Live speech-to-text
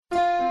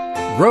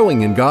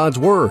growing in God's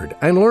Word,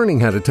 and learning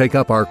how to take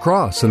up our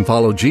cross and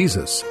follow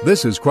Jesus.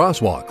 This is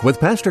Crosswalk with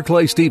Pastor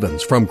Clay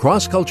Stevens from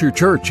Cross Culture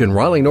Church in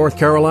Raleigh, North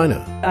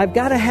Carolina. I've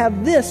got to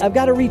have this. I've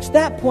got to reach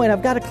that point.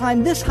 I've got to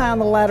climb this high on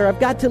the ladder. I've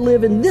got to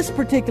live in this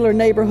particular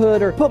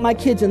neighborhood or put my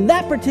kids in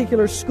that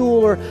particular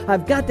school, or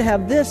I've got to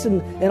have this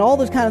and all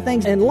those kind of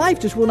things. And life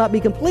just will not be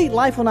complete.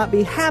 Life will not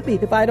be happy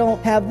if I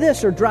don't have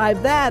this or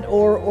drive that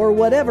or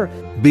whatever.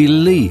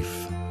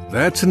 Belief.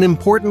 That's an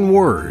important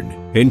word.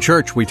 In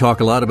church, we talk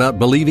a lot about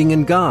believing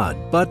in God,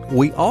 but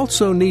we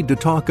also need to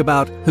talk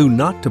about who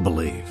not to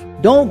believe.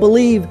 Don't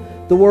believe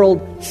the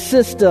world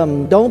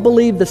system. Don't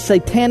believe the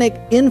satanic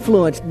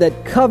influence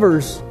that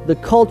covers the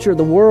culture,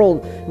 the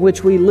world in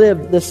which we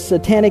live, the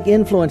satanic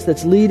influence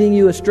that's leading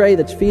you astray,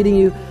 that's feeding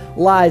you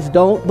lies.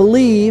 Don't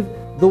believe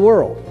the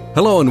world.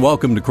 Hello and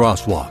welcome to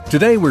Crosswalk.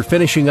 Today we're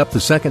finishing up the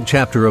second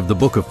chapter of the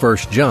book of 1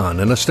 John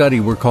in a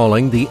study we're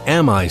calling the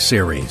Am I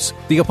series.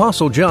 The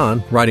Apostle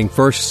John, writing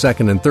 1st,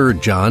 2nd, and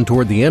 3rd John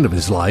toward the end of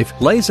his life,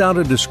 lays out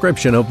a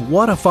description of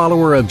what a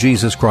follower of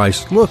Jesus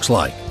Christ looks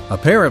like.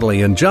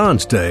 Apparently in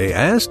John's day,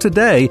 as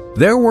today,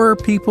 there were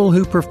people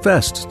who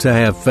professed to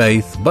have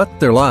faith, but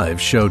their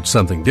lives showed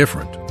something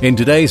different. In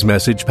today's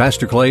message,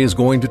 Pastor Clay is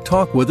going to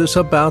talk with us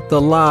about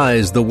the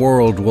lies the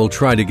world will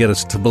try to get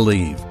us to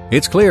believe.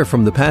 It's clear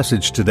from the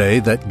passage today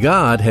that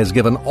God has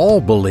given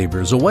all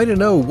believers a way to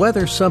know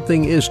whether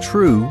something is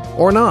true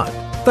or not.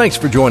 Thanks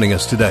for joining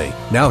us today.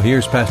 Now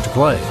here's Pastor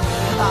Clay.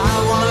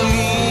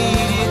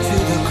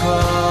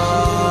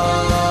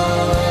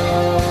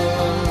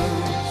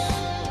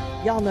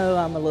 Y'all know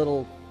I'm a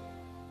little,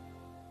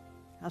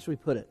 how should we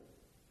put it,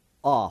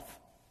 off,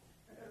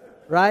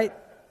 right?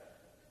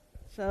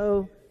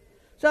 So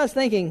I was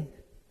thinking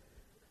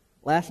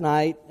last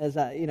night, as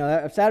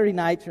Saturday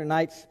nights are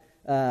nights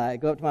I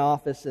go up to my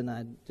office and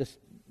I just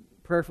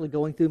prayerfully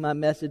going through my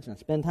message and I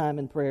spend time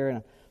in prayer and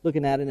I'm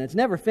looking at it, and it's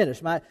never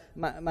finished.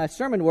 My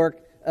sermon work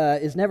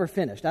is never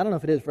finished. I don't know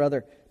if it is for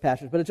other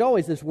pastors, but it's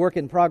always this work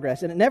in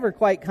progress, and it never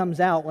quite comes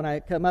out when I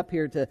come up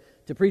here to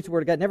preach the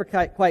Word of God. It never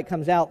quite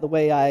comes out the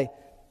way I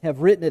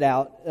have written it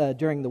out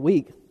during the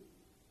week.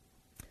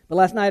 But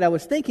last night I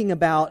was thinking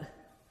about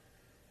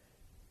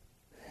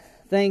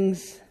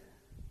things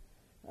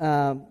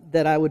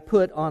that I would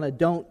put on a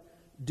don't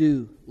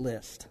do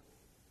list.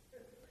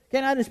 Okay,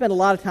 and I didn't spend a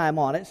lot of time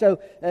on it.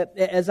 So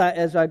as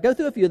I go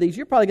through a few of these,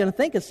 you're probably going to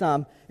think of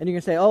some, and you're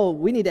going to say, oh,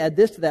 we need to add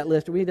this to that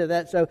list, or we need to add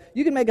that. So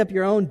you can make up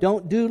your own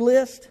don't do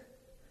list.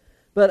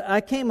 But I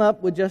came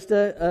up with just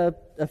a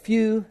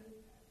few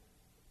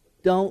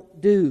don't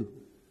do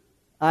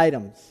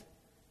items.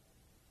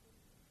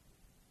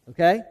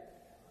 Okay?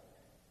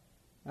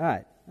 All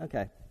right,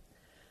 okay.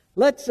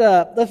 Let's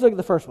look at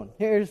the first one.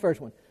 Here's the first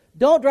one.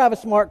 Don't drive a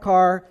smart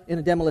car in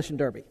a demolition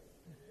derby.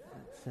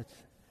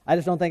 I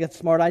just don't think it's a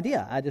smart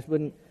idea.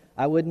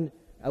 I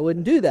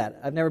wouldn't do that.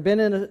 I've never been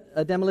in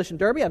a demolition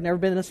derby. I've never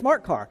been in a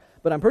smart car.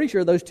 But I'm pretty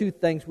sure those two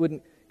things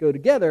wouldn't go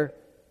together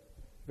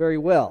very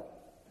well.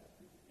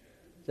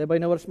 Does everybody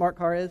know what a smart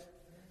car is?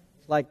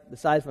 It's like the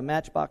size of a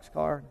Matchbox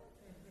car.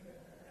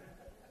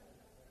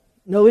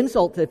 No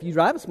insult to if you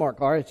drive a smart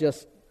car. It's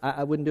just,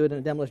 I wouldn't do it in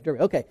a demolition derby.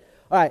 Okay.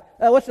 All right.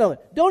 What's another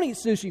one? Don't eat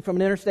sushi from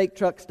an interstate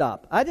truck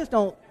stop. I just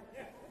don't.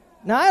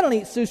 Now, I don't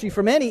eat sushi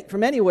from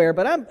anywhere,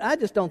 but I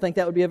just don't think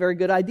that would be a very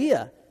good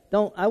idea.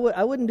 I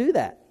wouldn't do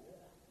that.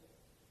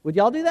 Would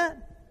y'all do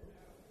that?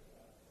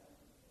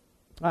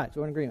 All right, so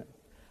we're in agreement.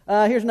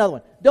 Here's another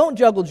one. Don't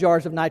juggle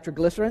jars of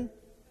nitroglycerin.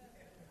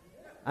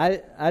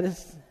 I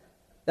just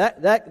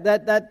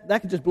that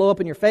could just blow up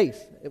in your face.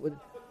 It would.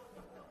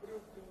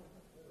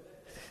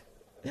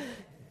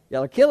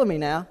 Y'all are killing me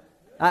now.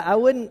 I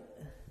wouldn't.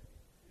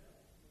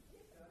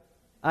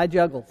 I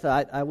juggle, so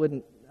I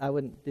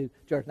wouldn't do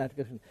jars of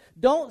nitroglycerin.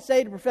 Don't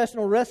say to a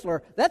professional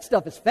wrestler, that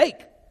stuff is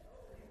fake.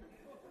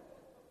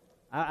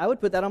 I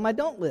would put that on my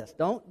don't list.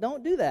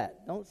 Don't do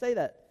that. Don't say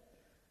that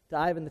to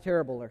Ivan the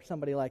Terrible or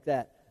somebody like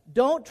that.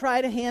 Don't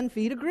try to hand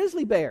feed a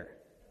grizzly bear.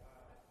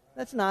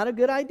 That's not a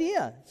good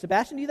idea.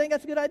 Sebastian, do you think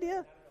that's a good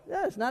idea?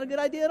 Yeah, it's not a good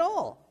idea at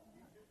all.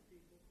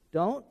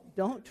 Don't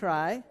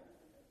try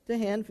to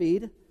hand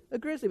feed a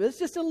grizzly bear. It's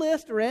just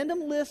a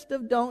random list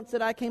of don'ts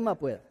that I came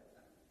up with.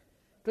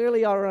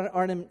 Clearly, y'all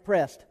aren't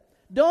impressed.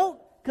 Don't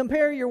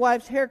compare your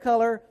wife's hair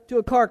color to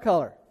a car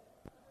color.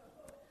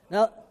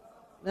 Now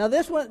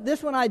this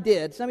one I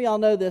did. Some of y'all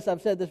know this.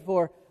 I've said this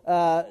before.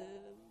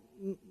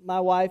 My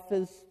wife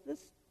has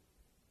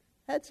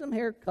had some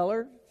hair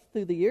color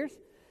through the years.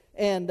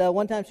 And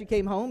one time she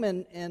came home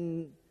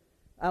and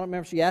I don't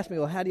remember, she asked me,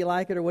 well, how do you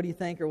like it or what do you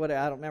think or what,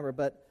 I don't remember.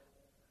 But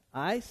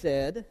I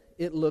said,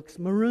 it looks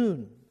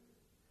maroon.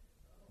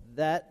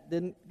 That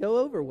didn't go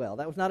over well.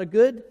 That was not a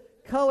good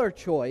color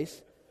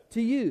choice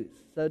to use.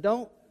 So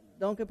don't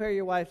compare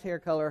your wife's hair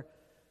color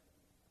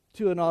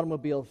to an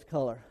automobile's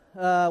color.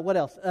 What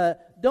else?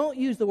 Don't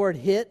use the word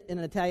hit in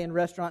an Italian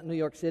restaurant in New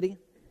York City.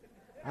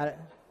 I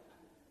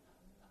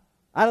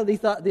don't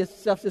thought this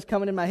stuff's just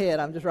coming in my head.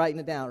 I'm just writing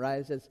it down,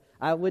 right? It says,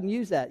 I wouldn't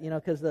use that,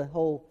 because the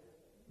whole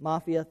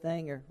mafia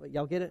thing, or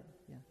y'all get it?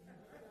 Yeah.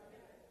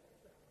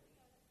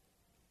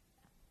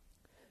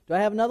 Do I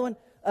have another one?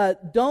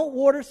 Don't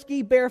water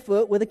ski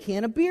barefoot with a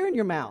can of beer in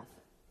your mouth.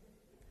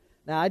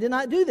 Now, I did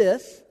not do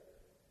this,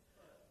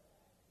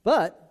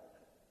 but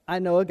I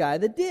know a guy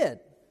that did.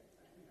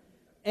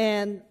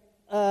 And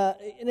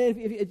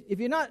if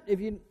you don't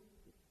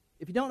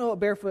know what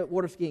barefoot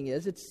water skiing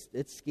is,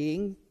 it's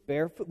skiing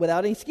barefoot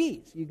without any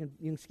skis. You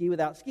can ski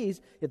without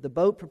skis. If the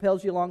boat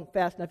propels you along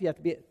fast enough, you have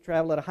to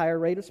travel at a higher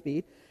rate of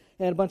speed.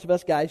 And a bunch of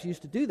us guys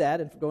used to do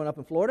that, and growing up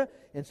in Florida,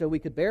 and so we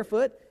could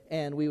barefoot,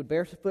 and we would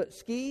barefoot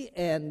ski.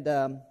 And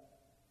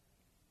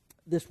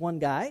this one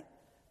guy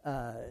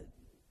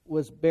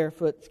was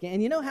barefoot skiing.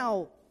 And you know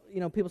how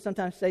people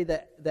sometimes say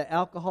that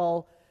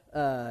alcohol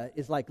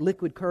is like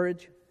liquid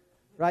courage,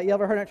 right? You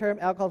ever heard that term?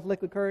 Alcohol is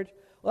liquid courage.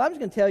 Well, I'm just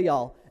going to tell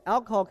y'all,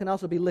 alcohol can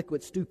also be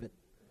liquid stupid.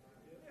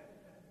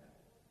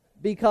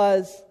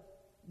 Because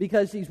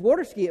he's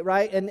water skiing,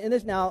 right? And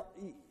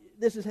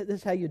this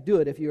is how you do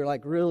it if you're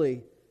like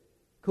really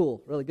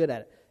cool, really good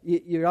at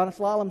it. You're on a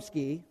slalom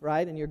ski,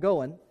 right? And you're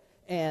going,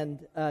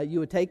 and you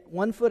would take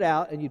one foot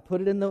out and you'd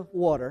put it in the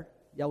water.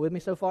 Y'all with me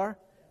so far?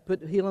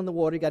 Put the heel in the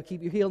water. You got to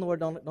keep your heel in the water.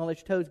 Don't let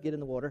your toes get in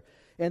the water.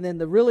 And then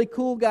the really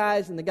cool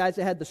guys and the guys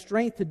that had the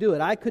strength to do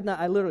it. I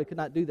literally could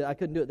not do that. I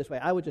couldn't do it this way.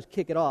 I would just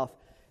kick it off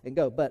and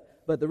go. But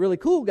the really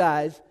cool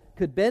guys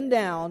could bend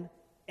down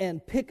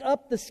and pick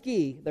up the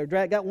ski.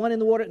 They're got one in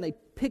the water, and they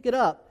pick it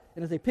up.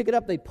 And as they pick it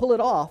up, they pull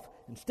it off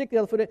and stick the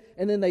other foot in,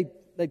 and then they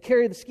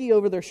carry the ski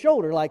over their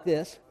shoulder like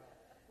this,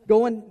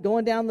 going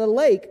down the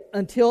lake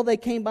until they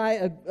came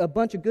by a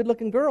bunch of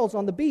good-looking girls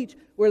on the beach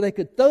where they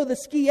could throw the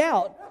ski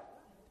out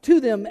to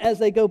them as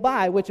they go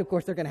by, which, of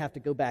course, they're going to have to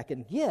go back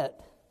and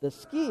get the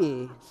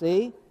ski.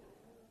 See?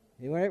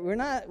 We're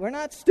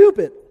not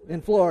stupid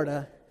in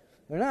Florida.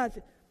 We're not.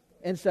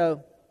 And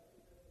so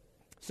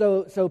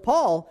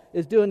Paul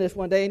is doing this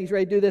one day, and he's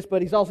ready to do this,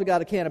 but he's also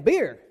got a can of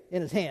beer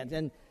in his hands.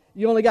 And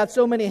you only got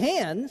so many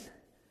hands,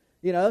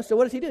 so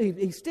what does he do?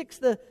 He sticks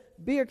the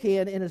beer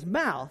can in his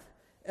mouth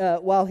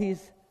while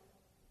he's...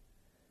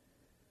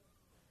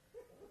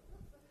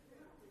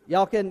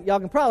 Y'all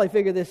can probably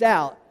figure this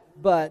out,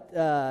 but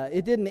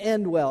it didn't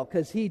end well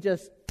because he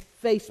just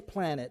face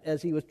planted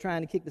as he was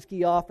trying to kick the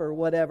ski off or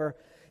whatever.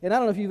 And I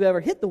don't know if you've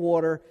ever hit the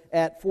water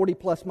at 40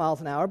 plus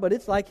miles an hour, but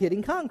it's like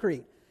hitting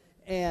concrete.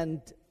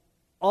 And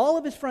all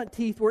of his front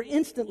teeth were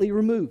instantly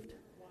removed.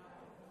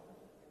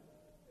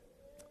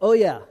 Oh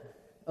yeah.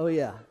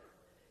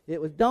 It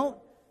was don't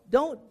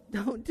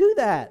do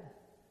that.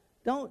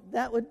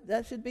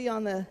 That should be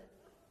on the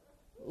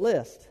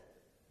list.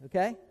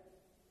 Okay?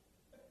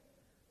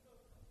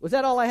 Was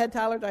that all I had,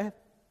 Tyler?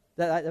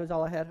 That was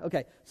all I had?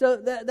 Okay. So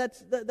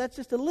that's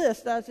just a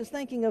list. I was just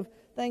thinking of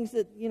things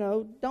that,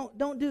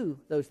 don't do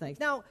those things.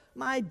 Now,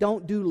 my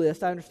don't do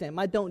list, I understand.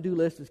 My don't do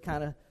list is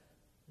kind of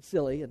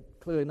silly and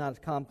clearly not as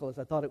comical as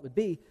I thought it would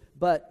be,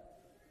 but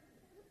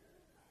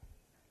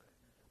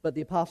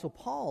the Apostle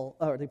Paul,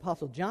 or the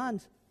Apostle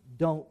John's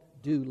don't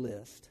do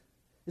list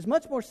is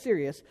much more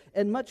serious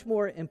and much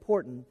more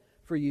important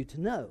for you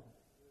to know.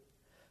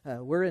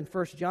 We're in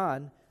 1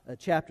 John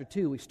chapter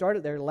 2. We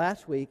started there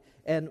last week,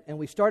 and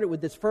we started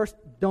with this first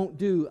don't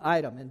do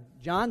item. And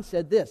John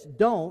said this: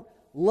 don't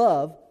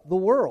love the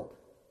world.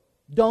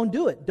 Don't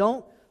do it.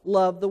 Don't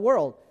love the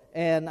world.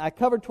 And I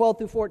covered 12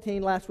 through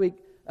 14 last week.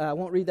 I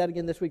won't read that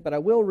again this week, but I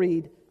will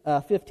read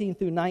 15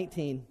 through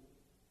 19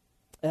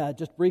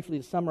 just briefly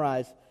to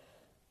summarize.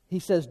 He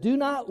says, "Do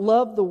not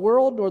love the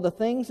world nor the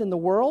things in the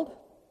world.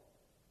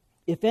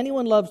 If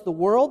anyone loves the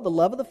world, the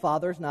love of the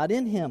Father is not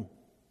in him.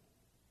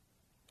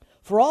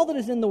 For all that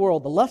is in the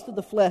world, the lust of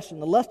the flesh and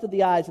the lust of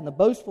the eyes and the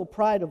boastful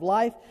pride of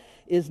life,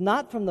 is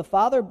not from the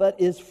Father, but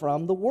is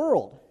from the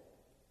world.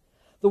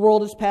 The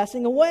world is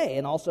passing away,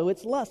 and also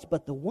its lust,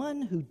 but the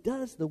one who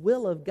does the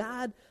will of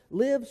God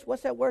lives,"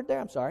 what's that word there?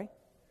 I'm sorry.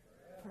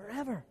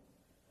 Forever.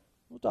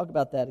 We'll talk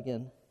about that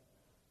again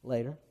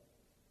later.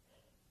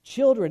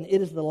 "Children,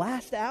 it is the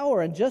last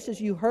hour, and just as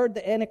you heard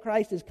the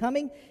Antichrist is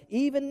coming,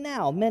 even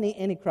now many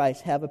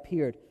Antichrists have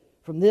appeared.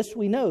 From this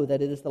we know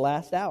that it is the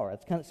last hour."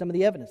 That's kind of some of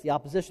the evidence, the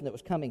opposition that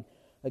was coming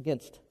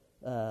against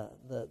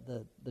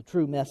the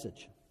true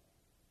message.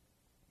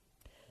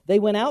 "They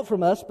went out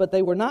from us, but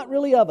they were not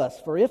really of us.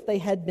 For if they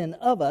had been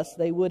of us,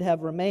 they would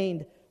have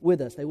remained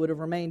with us." They would have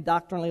remained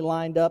doctrinally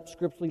lined up,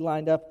 scripturally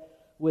lined up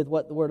with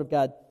what the Word of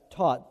God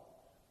taught.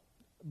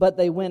 "But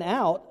they went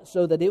out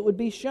so that it would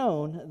be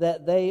shown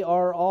that they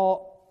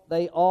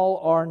all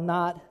are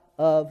not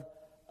of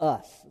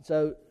us."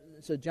 So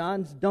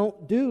John's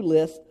don't do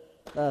list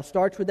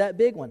starts with that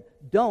big one.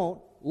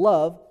 Don't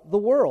love the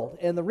world.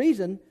 And the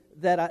reason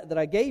that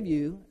I gave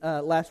you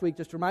last week,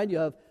 just to remind you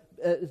of,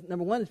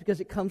 number one, is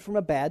because it comes from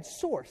a bad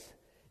source.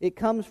 It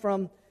comes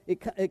from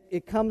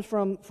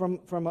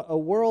a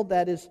world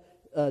that is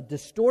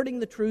distorting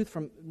the truth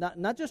from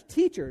not just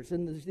teachers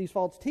and these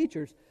false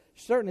teachers.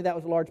 Certainly that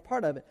was a large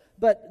part of it,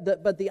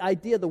 but the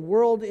idea, the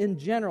world in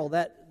general,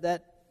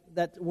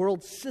 that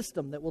world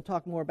system that we'll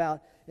talk more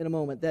about in a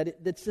moment,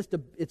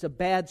 it's a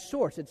bad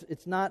source.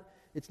 It's not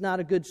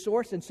a good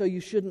source, and so you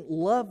shouldn't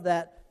love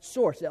that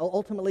source.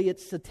 Ultimately,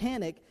 it's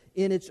satanic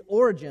in its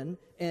origin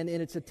and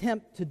in its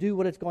attempt to do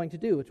what it's going to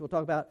do, which we'll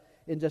talk about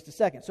in just a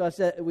second. So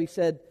we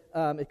said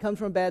it comes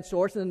from a bad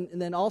source,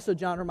 and then also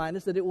John reminded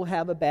us that it will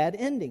have a bad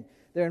ending.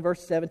 There in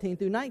verse 17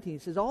 through 19, he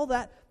says, all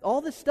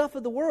this stuff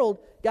of the world,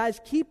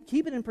 guys, keep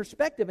it in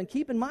perspective and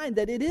keep in mind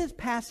that it is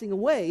passing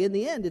away. In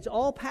the end, it's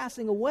all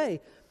passing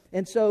away.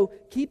 And so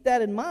keep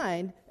that in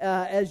mind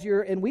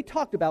and we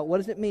talked about what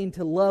does it mean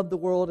to love the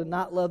world and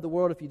not love the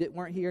world. If you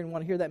weren't here and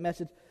want to hear that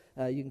message,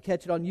 you can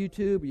catch it on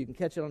YouTube or you can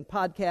catch it on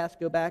podcast.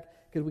 Go back,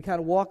 because we kind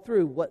of walk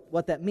through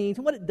what that means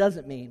and what it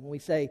doesn't mean when we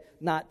say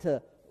not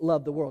to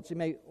love the world. So you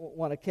may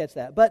want to catch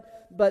that.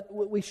 But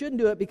we shouldn't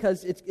do it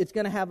because it's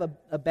going to have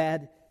a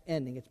bad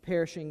ending. It's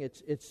perishing.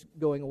 It's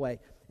going away.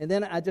 And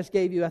then I just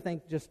gave you, I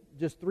think,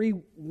 just 3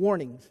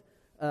 warnings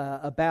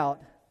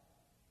about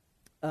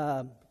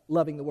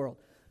loving the world.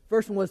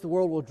 First one was the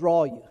world will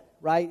draw you,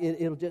 right?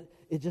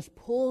 It just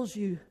pulls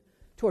you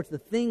towards the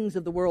things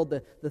of the world,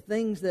 the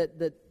things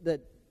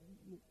that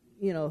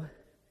you know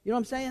what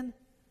I'm saying?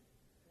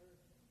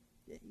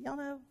 Y'all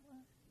know?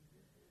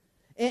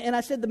 And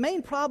I said the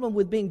main problem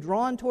with being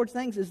drawn towards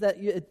things is that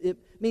it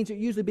means you're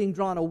usually being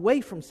drawn away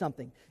from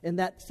something. And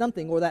that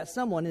something or that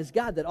someone is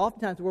God. That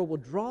oftentimes the world will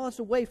draw us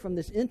away from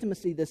this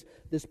intimacy, this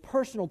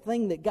personal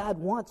thing that God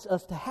wants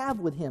us to have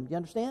with Him. Do you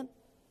understand?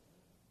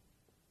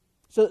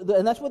 So,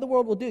 and that's what the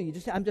world will do.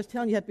 I'm just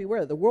telling you, you have to be aware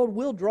of it. The world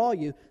will draw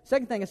you.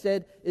 Second thing I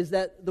said is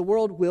that the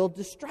world will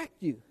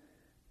distract you.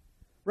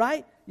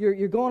 Right?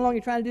 You're going along,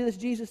 you're trying to do this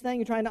Jesus thing,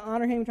 you're trying to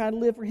honor Him, you're trying to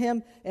live for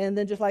Him, and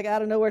then just like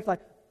out of nowhere, it's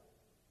like,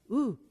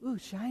 ooh,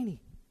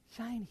 shiny,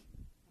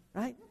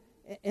 right?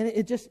 And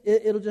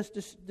it'll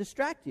just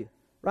distract you,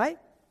 right?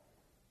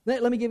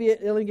 Let me give you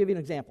an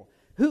example.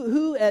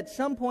 Who at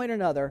some point or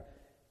another,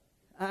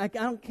 I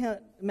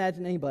can't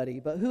imagine anybody,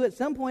 but who at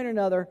some point or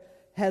another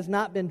has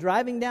not been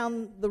driving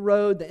down the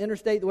road, the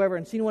interstate, whatever,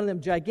 and seen one of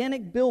them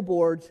gigantic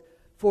billboards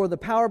for the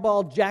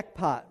Powerball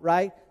jackpot,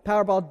 right?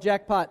 Powerball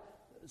jackpot,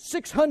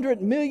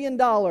 $600 million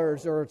or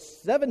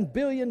 $7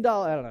 billion,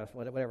 I don't know,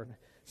 whatever.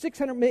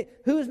 600 million.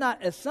 Who has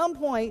not at some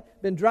point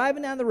been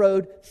driving down the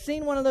road,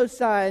 seen one of those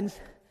signs,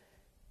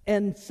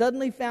 and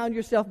suddenly found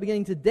yourself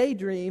beginning to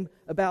daydream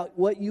about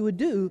what you would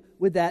do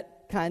with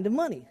that kind of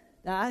money?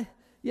 Now,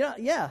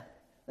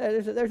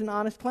 there's an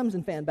honest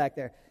Clemson fan back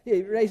there.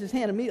 He raised his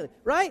hand immediately,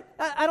 right?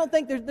 I don't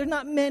think there's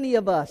not many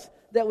of us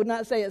that would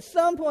not say at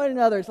some point or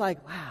another, it's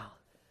like, wow,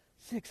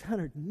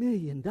 $600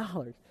 million.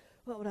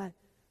 What would I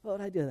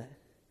do with that?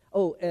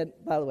 Oh, and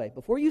by the way,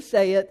 before you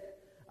say it,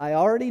 I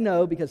already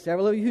know, because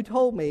several of you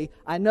told me,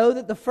 I know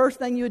that the first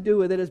thing you would do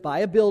with it is buy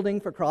a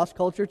building for Cross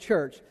Culture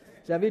Church.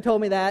 Some of you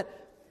told me that.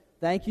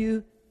 Thank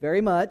you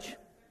very much.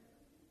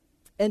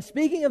 And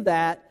speaking of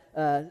that,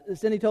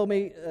 Cindy told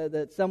me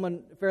that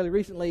someone fairly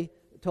recently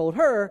told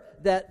her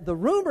that the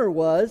rumor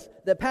was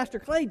that Pastor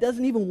Clay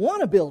doesn't even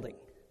want a building.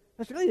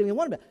 Pastor Clay doesn't even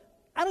want a building.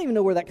 I don't even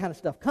know where that kind of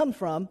stuff comes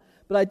from,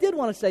 but I did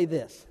want to say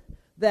this,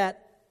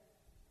 that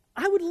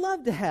I would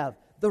love to have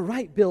the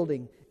right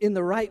building in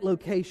the right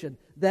location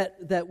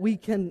that we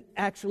can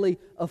actually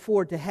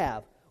afford to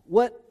have.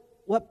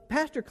 What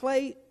Pastor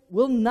Clay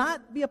will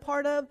not be a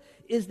part of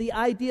is the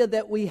idea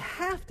that we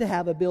have to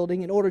have a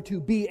building in order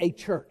to be a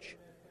church.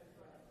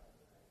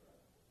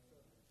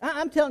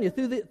 I'm telling you,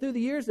 through the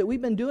years that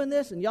we've been doing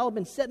this, and y'all have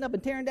been setting up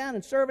and tearing down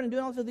and serving and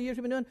doing all this through the years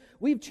we've been doing,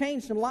 we've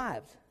changed some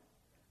lives.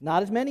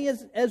 Not as many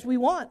as we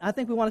want. I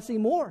think we want to see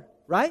more,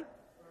 right?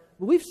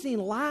 But we've seen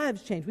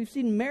lives change. We've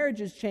seen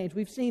marriages change.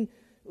 We've seen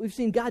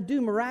God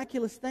do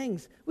miraculous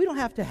things. We don't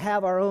have to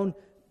have our own,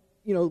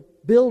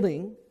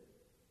 building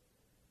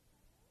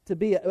to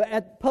be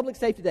at Public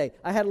Safety Day.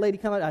 I had a lady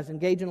come out. I was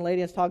engaging a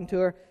lady. I was talking to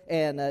her,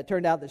 and it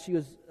turned out that she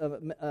was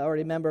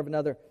already a member of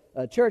another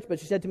church. But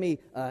she said to me,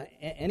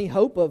 "Any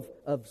hope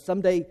of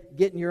someday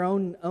getting your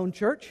own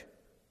church?"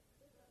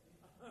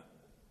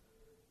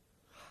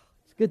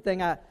 It's a good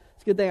thing I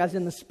was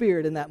in the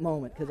Spirit in that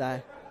moment, because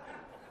I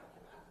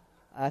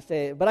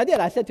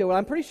said to her, well,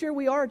 I'm pretty sure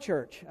we are a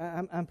church.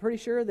 I'm pretty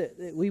sure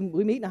that we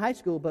meet in a high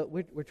school, but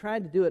we're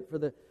trying to do it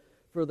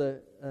for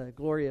the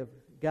glory of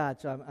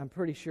God. So I'm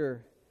pretty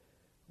sure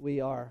we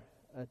are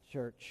a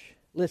church.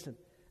 Listen,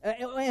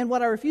 and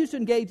what I refuse to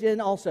engage in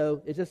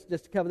also is just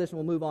to cover this and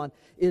we'll move on,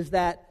 is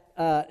that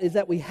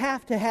we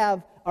have to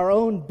have our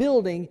own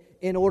building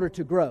in order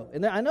to grow.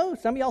 And I know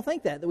some of y'all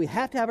think that we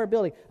have to have our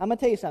building. I'm going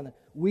to tell you something.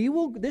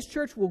 This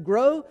church will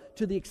grow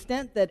to the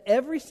extent that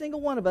every single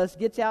one of us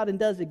gets out and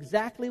does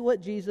exactly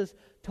what Jesus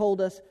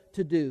told us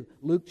to do.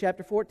 Luke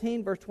chapter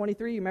 14, verse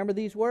 23, you remember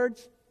these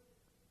words?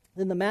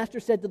 Then the master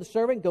said to the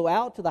servant, go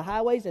out to the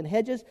highways and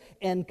hedges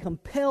and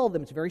compel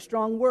them. It's a very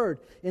strong word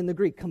in the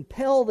Greek.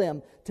 Compel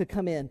them to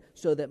come in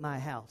so that my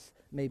house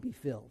may be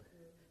filled.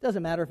 It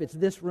doesn't matter if it's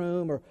this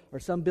room or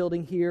some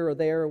building here or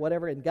there or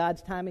whatever. In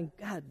God's timing,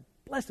 God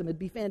bless them. It'd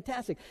be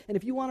fantastic. And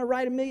if you want to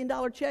write $1 million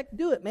check,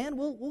 do it, man.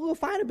 We'll go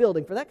find a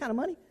building for that kind of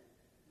money.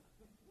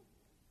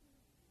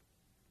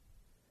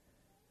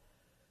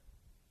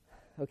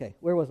 Okay,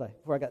 where was I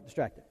before I got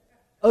distracted?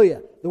 Oh yeah,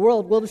 the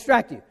world will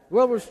distract you.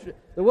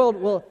 The world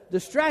will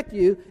distract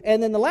you.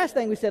 And then the last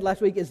thing we said last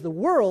week is the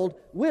world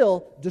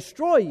will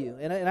destroy you.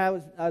 And I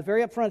was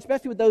very upfront,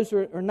 especially with those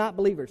who are not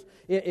believers.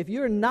 If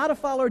you're not a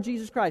follower of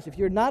Jesus Christ, if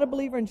you're not a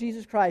believer in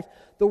Jesus Christ,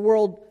 the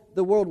world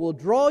will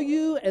draw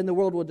you and the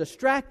world will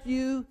distract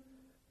you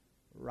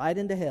right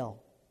into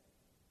hell.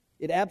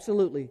 It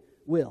absolutely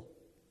will,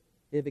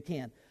 if it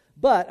can.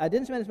 But I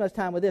didn't spend as much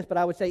time with this, but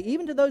I would say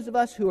even to those of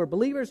us who are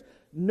believers,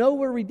 know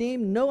we're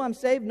redeemed, know I'm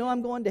saved, know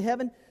I'm going to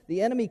heaven,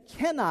 the enemy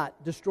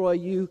cannot destroy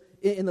you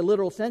in the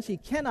literal sense. He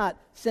cannot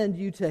send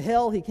you to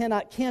hell. He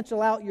cannot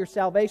cancel out your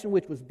salvation,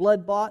 which was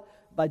blood-bought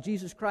by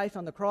Jesus Christ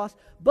on the cross.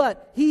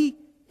 But he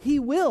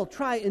will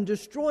try and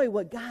destroy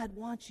what God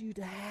wants you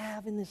to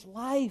have in this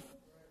life.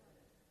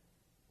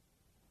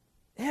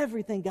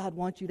 Everything God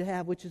wants you to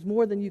have, which is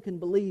more than you can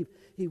believe,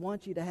 He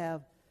wants you to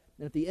have.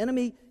 And if the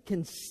enemy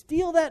can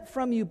steal that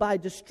from you by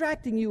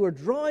distracting you or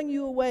drawing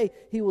you away,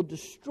 he will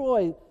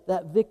destroy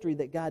that victory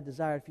that God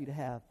desired for you to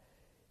have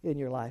in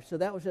your life. So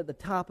that was at the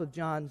top of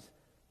John's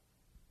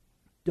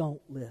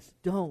don't list.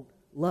 Don't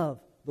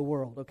love the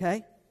world,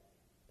 okay?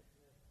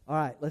 All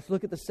right, let's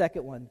look at the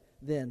second one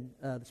then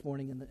this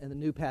morning in the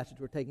new passage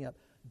we're taking up.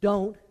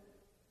 Don't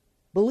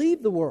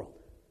believe the world.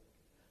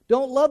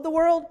 Don't love the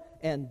world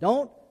and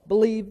don't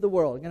believe the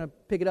world. I'm going to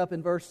pick it up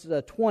in verse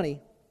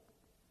 20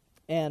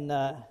 and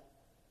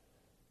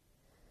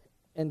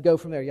go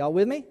from there. Y'all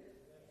with me?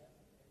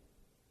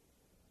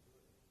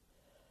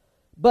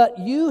 But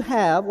you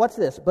have, what's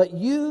this? But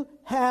you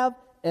have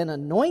an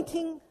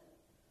anointing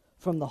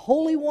from the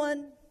Holy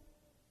One,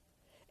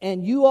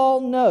 and you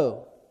all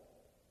know.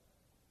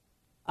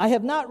 I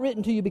have not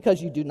written to you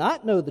because you do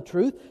not know the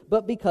truth,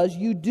 but because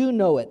you do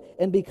know it,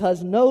 and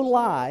because no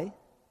lie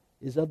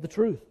is of the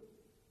truth.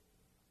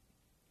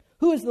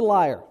 Who is the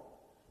liar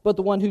but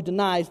the one who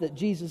denies that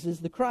Jesus is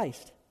the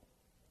Christ?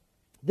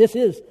 This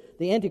is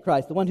the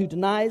Antichrist, the one who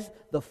denies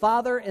the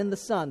Father and the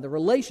Son, the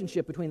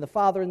relationship between the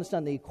Father and the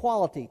Son, the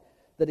equality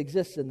that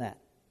exists in that.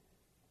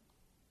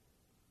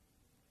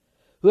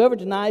 Whoever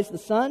denies the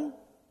Son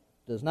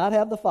does not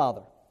have the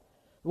Father.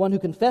 The one who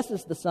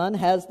confesses the Son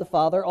has the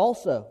Father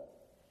also.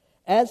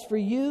 As for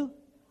you,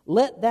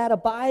 let that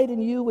abide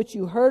in you which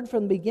you heard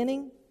from the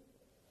beginning.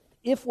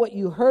 If what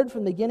you heard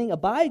from the beginning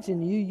abides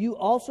in you, you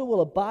also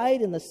will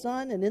abide in the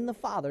Son and in the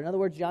Father. In other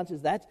words, John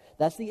says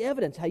that's the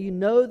evidence, how you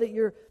know that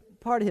you're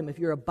part of Him, if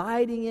you're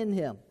abiding in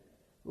Him.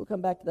 We'll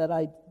come back to that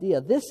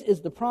idea. This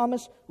is the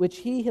promise which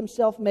He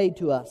Himself made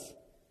to us,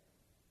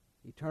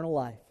 eternal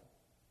life.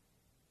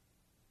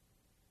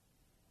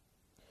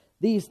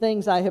 These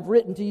things I have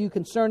written to you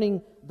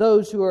concerning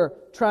those who are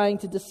trying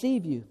to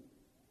deceive you.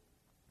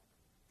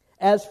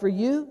 As for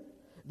you,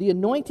 the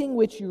anointing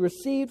which you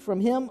received from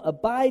Him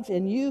abides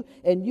in you,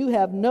 and you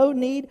have no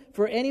need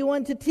for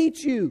anyone to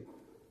teach you.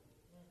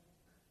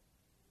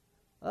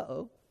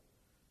 Uh-oh.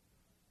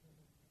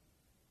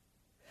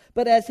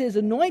 But as His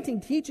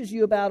anointing teaches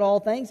you about all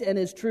things and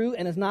is true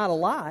and is not a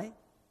lie,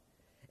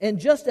 and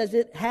just as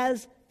it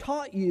has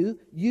taught you,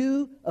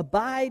 you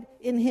abide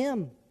in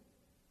Him.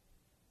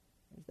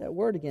 There's that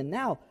word again.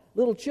 Now,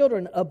 little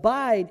children,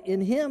 abide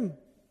in Him,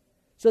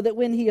 so that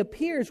when He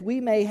appears, we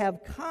may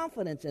have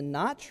confidence and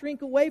not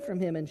shrink away from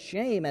Him in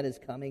shame at His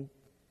coming.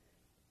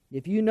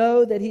 If you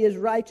know that He is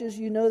righteous,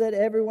 you know that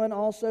everyone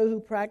also who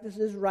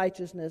practices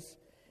righteousness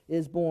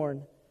is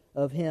born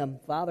of Him.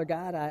 Father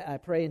God, I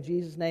pray in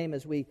Jesus' name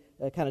as we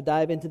kind of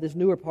dive into this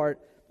newer part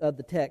of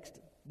the text,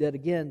 that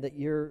again, that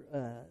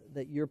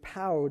your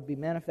power would be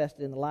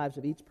manifested in the lives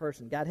of each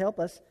person. God, help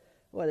us.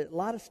 Well, a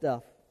lot of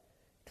stuff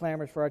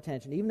clamors for our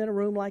attention, even in a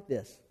room like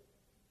this.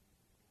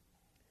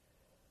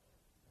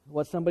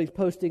 What somebody's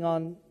posting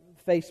on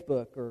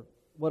Facebook, or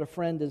what a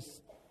friend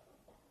is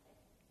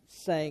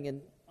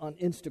saying on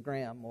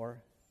Instagram,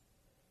 or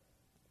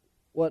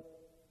what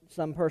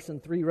some person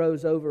 3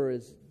 rows over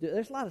is.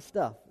 There's a lot of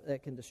stuff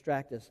that can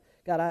distract us.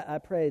 God, I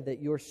pray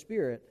that your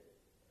Spirit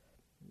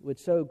would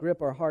so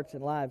grip our hearts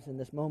and lives in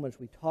this moment as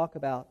we talk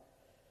about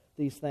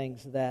these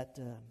things, that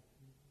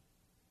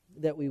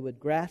we would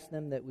grasp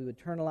them, that we would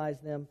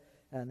internalize them,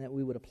 and that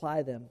we would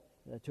apply them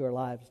to our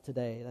lives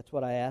today. That's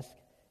what I ask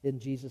in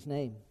Jesus'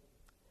 name.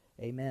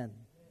 Amen.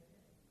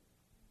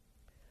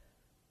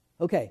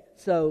 Okay,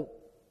 so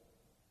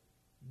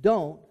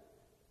don't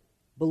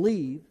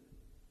believe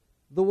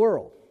the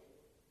world.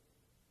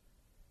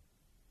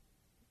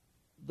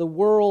 The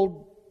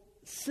world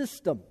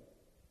system.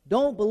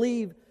 Don't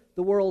believe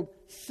the world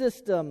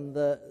system.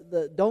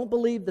 Don't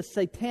believe the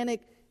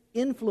satanic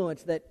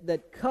influence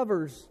that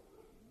covers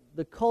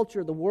the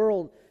culture, the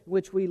world in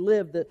which we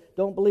live.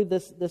 Don't believe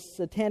this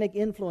satanic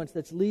influence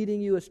that's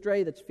leading you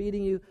astray, that's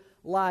feeding you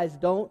lies.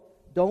 Don't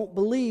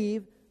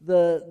believe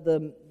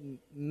the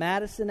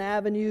Madison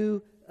Avenue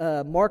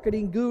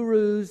marketing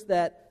gurus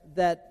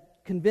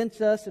that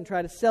convince us and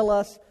try to sell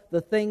us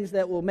the things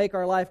that will make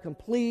our life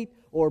complete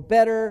or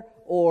better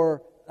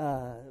or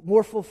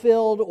more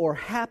fulfilled or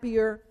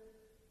happier.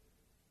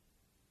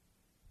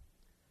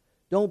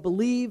 Don't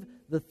believe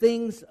the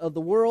things of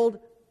the world,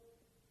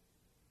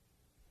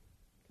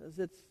 because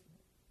it's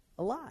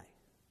a lie.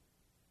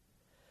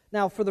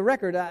 Now, for the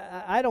record,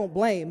 I don't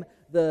blame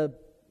the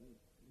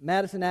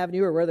Madison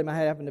Avenue, or where they might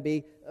happen to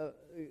be,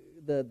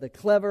 the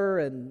clever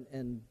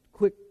and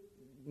quick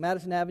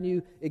Madison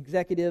Avenue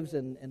executives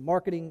and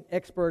marketing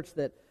experts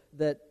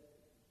that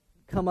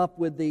come up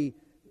with the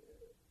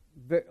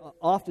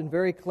often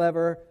very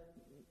clever,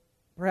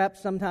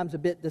 perhaps sometimes a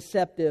bit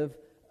deceptive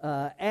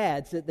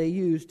ads that they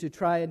use to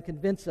try and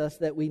convince us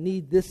that we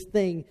need this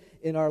thing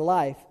in our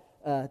life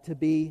to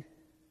be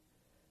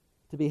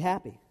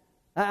happy.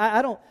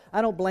 I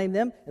don't blame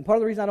them, and part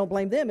of the reason I don't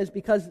blame them is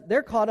because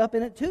they're caught up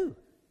in it too,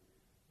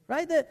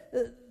 right?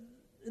 That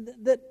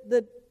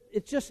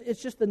it's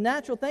just the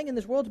natural thing in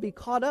this world to be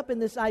caught up in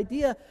this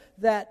idea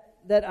that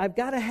I've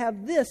got to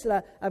have this,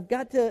 and I've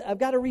got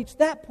to reach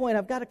that point,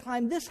 I've got to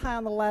climb this high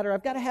on the ladder,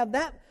 I've got to have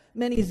that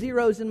many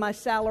zeros in my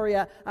salary,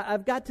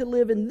 I've got to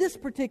live in this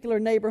particular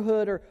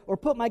neighborhood, or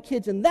put my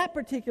kids in that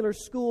particular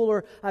school,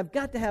 or I've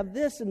got to have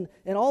this and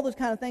all those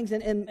kind of things,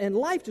 and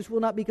life just will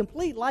not be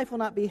complete. Life will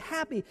not be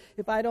happy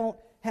if I don't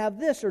have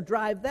this or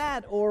drive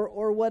that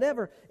or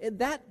whatever.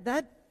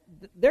 That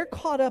they're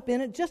caught up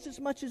in it just as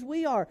much as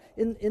we are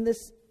in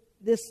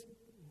this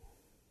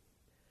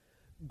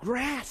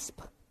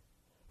grasp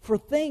for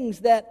things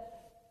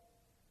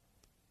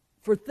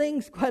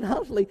quite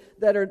honestly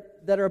that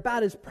are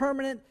about as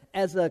permanent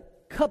as a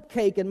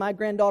cupcake in my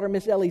granddaughter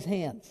Miss Ellie's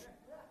hands.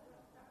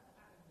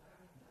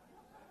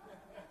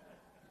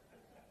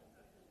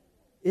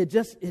 It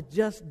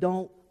just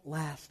don't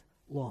last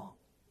long.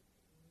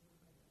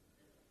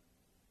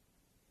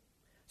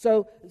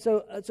 So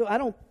I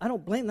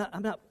don't blame that.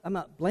 I'm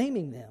not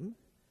blaming them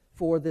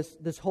for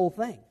this whole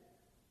thing.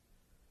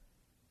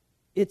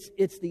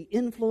 It's the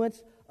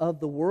influence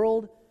of the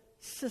world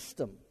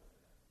system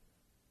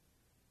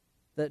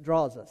that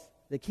draws us,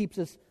 that keeps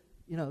us,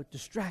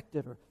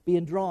 distracted or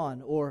being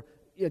drawn, or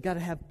you got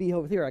to be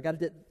over here. I got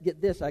to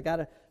get this. I got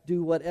to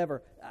do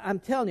whatever. I'm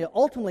telling you,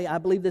 ultimately, I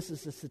believe this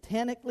is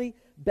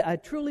I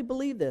truly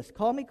believe this.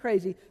 Call me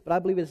crazy, but I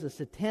believe it's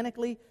a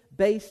satanically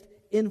based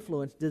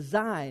influence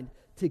designed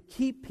to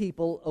keep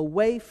people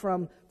away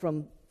from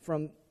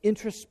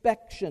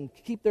introspection,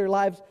 keep their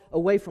lives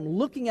away from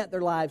looking at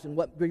their lives and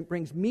what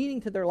brings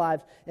meaning to their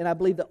lives. And I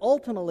believe that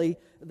ultimately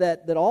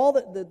that all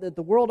that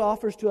the world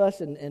offers to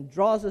us and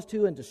draws us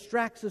to and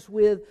distracts us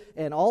with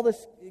and all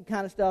this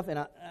kind of stuff,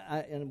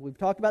 and we've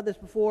talked about this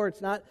before,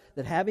 it's not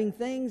that having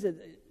things,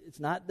 it's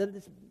not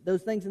that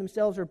those things in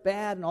themselves are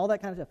bad and all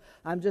that kind of stuff.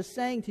 I'm just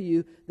saying to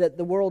you that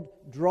the world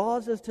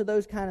draws us to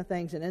those kind of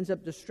things and ends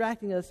up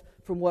distracting us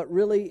from what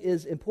really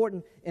is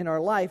important in our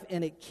life.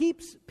 And it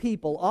keeps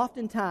people,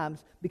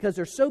 oftentimes, because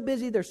they're so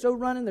busy, they're so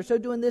running, they're so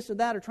doing this or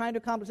that or trying to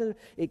accomplish this,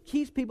 it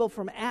keeps people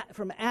from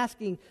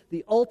asking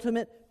the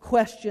ultimate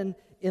question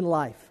in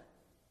life.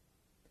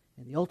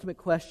 And the ultimate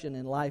question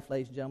in life,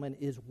 ladies and gentlemen,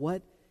 is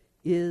what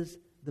is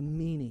the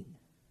meaning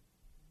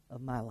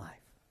of my life?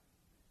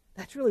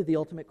 That's really the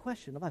ultimate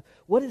question of life.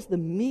 What is the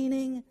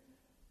meaning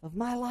of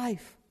my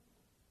life?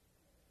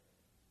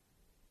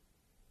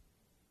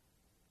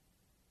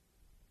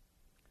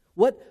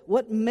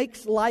 What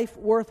makes life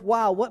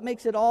worthwhile? What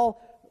makes it all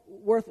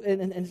worth?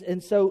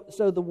 And so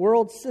the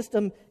world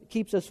system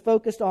keeps us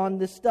focused on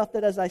this stuff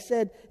that, as I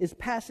said, is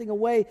passing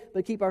away,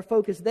 but keep our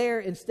focus there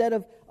instead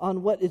of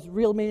on what is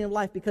real meaning of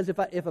life. Because if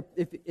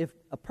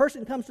a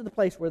person comes to the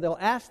place where they'll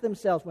ask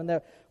themselves,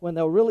 when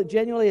they'll really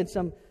genuinely in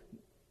some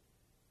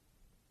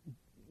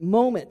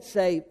moment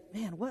say,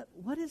 man,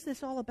 what is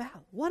this all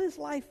about? What is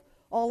life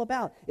all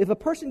about? If a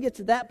person gets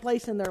to that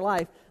place in their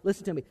life,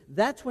 listen to me,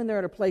 that's when they're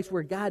at a place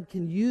where God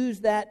can use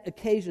that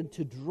occasion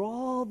to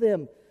draw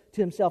them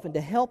to Himself and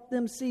to help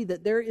them see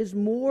that there is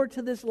more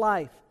to this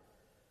life.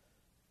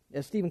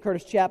 As Stephen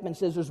Curtis Chapman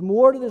says, there's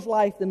more to this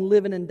life than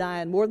living and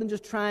dying, more than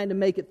just trying to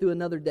make it through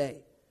another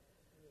day.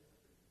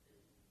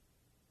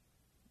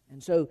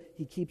 And so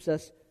He keeps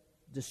us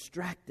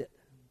distracted.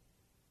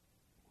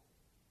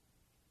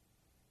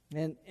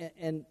 And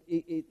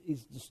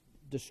He's just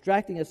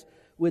distracting us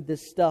with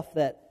this stuff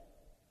that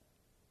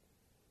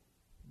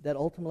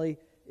ultimately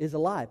is a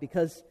lie.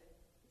 Because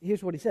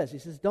here's what He says. He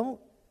says, don't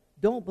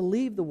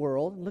believe the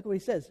world. And look at what He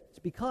says. It's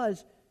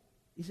because,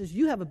 He says,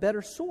 you have a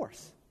better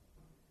source.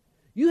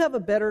 You have a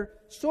better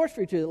source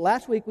for you to.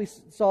 Last week we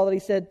saw that He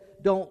said,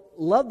 don't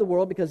love the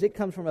world because it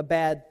comes from a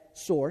bad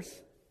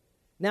source.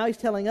 Now He's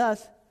telling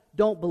us,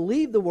 don't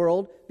believe the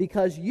world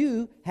because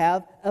you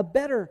have a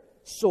better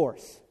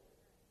source.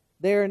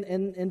 There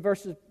in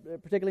verses,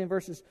 particularly in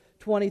verses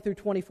 20 through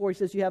 24, He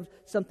says you have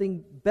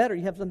something better.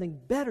 You have something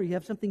better. You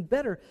have something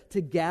better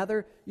to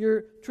gather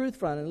your truth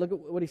from. And look at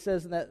what He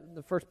says in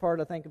the first part,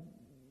 I think, of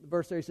the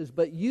verse there. He says,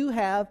 but you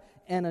have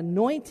an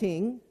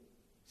anointing.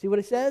 See what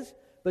He says?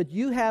 But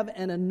you have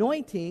an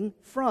anointing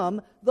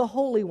from the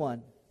Holy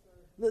One.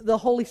 The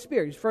Holy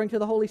Spirit. He's referring to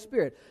the Holy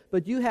Spirit.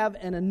 But you have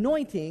an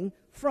anointing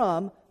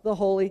from the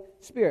Holy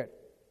Spirit.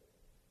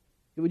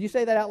 Would you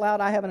say that out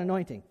loud? I have an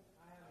anointing.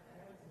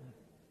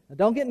 Now,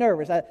 don't get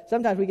nervous.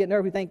 Sometimes we get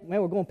nervous. We think,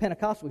 man, we're going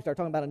Pentecostal. We start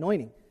talking about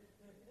anointing.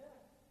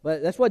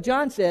 But that's what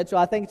John said, so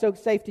I think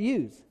it's safe to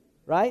use.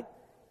 Right?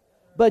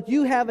 but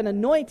you have an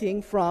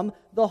anointing from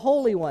the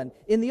Holy One.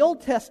 In the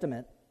Old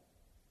Testament,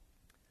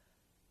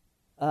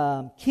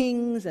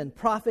 kings and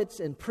prophets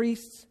and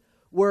priests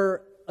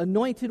were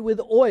anointed with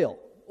oil.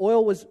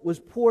 Oil was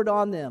poured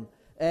on them,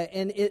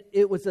 and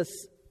it was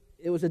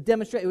a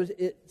demonstration.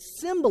 It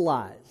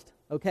symbolized,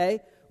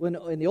 okay, when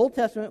in the Old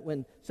Testament,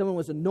 when someone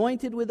was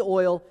anointed with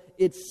oil,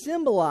 it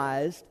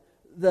symbolized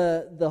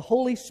the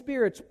Holy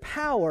Spirit's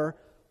power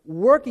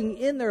working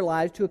in their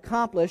lives to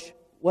accomplish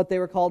what they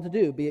were called to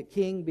do, be it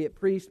king, be it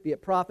priest, be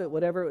it prophet,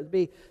 whatever it would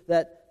be.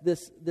 That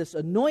this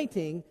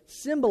anointing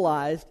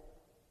symbolized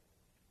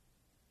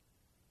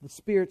the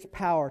Spirit's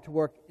power to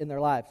work in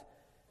their lives.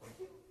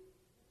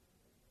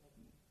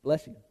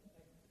 Bless you.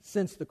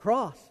 Since the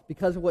cross,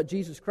 because of what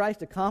Jesus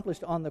Christ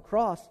accomplished on the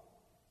cross,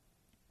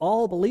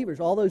 all believers,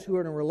 all those who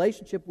are in a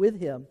relationship with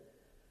Him,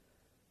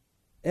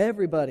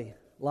 everybody,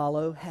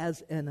 Lalo,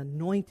 has an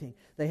anointing.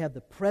 They have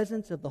the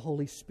presence of the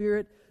Holy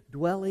Spirit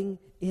dwelling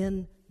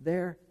in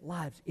their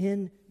lives,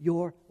 in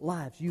your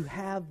lives. You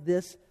have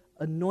this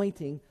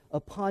anointing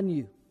upon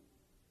you.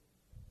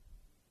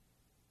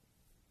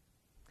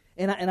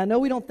 And I know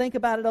we don't think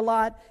about it a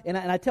lot, and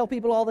I tell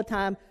people all the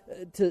time,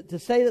 to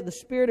say that the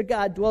Spirit of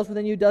God dwells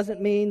within you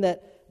doesn't mean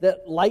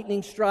that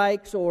lightning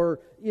strikes or,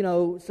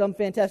 some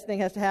fantastic thing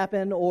has to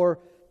happen or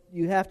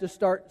you have to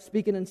start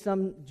speaking in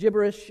some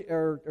gibberish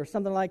or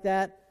something like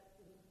that.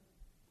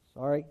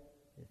 Sorry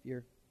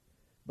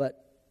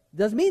but it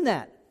doesn't mean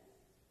that.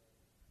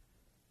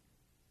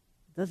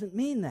 It doesn't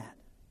mean that.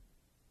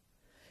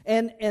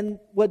 And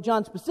what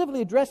John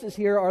specifically addresses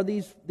here are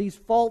these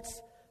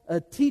false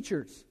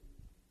teachers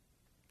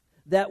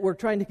that were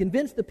trying to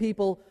convince the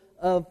people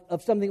of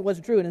something that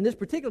wasn't true. And in this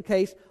particular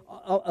case,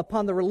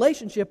 upon the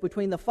relationship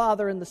between the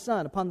Father and the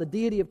Son, upon the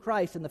deity of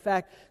Christ and the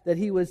fact that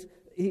He was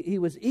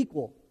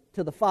equal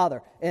to the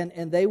Father.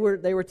 And they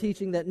were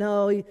teaching that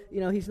no,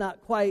 He's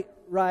not quite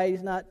right,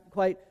 He's not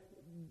quite,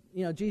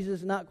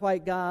 Jesus is not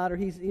quite God, or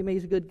he's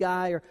a good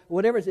guy, or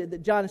whatever it is.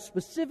 That John is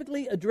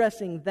specifically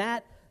addressing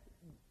that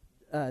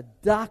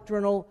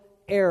doctrinal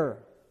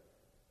error.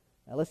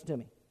 Now listen to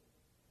me.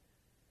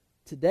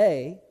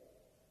 Today,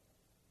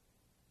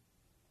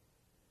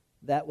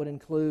 that would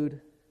include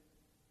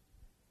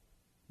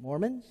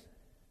Mormons,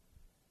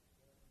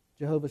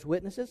 Jehovah's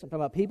Witnesses. I'm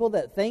talking about people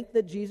that think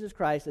that Jesus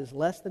Christ is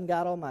less than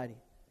God Almighty.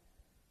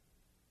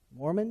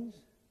 Mormons,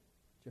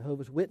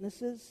 Jehovah's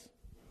Witnesses,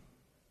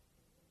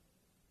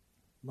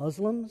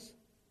 Muslims,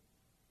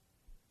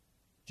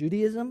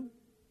 Judaism,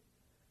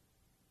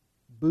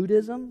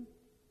 Buddhism.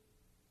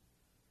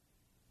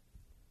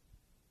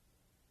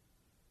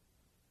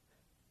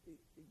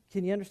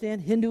 Can you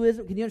understand?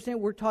 Hinduism. Can you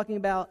understand? We're talking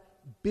about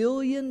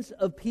billions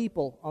of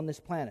people on this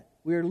planet.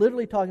 We are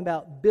literally talking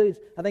about billions.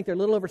 I think there are a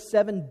little over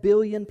 7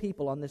 billion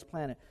people on this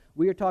planet.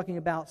 We are talking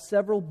about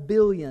several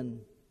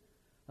billion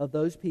of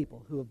those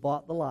people who have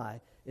bought the lie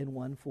in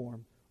one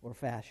form or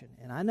fashion.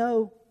 And I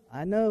know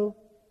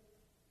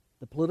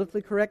the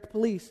politically correct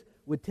police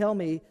would tell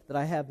me that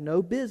I have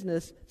no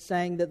business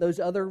saying that those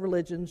other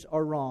religions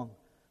are wrong.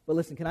 But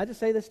listen, can I just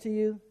say this to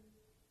you?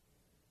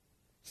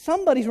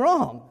 Somebody's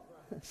wrong.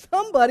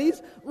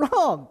 Somebody's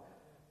wrong.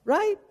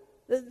 Right?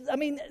 I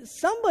mean,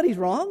 somebody's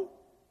wrong.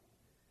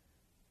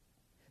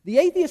 The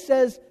atheist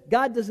says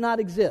God does not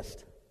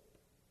exist.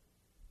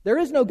 There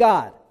is no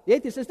God. The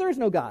atheist says there is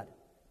no God.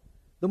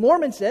 The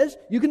Mormon says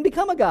you can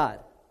become a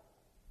God.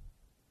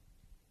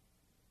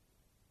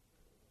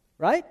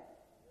 Right?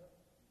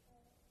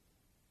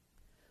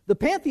 The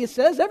pantheist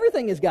says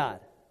everything is God.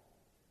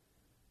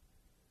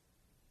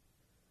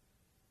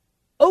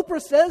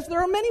 Oprah says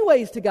there are many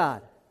ways to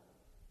God.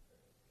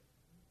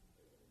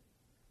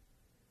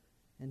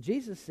 And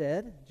Jesus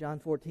said, John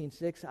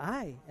 14:6,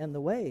 I am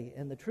the way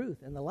and the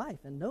truth and the life,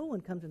 and no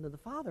one comes into the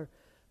Father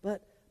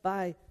but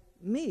by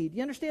me. Do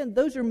you understand?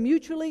 Those are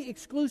mutually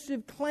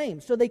exclusive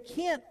claims, so they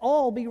can't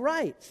all be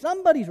right.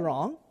 Somebody's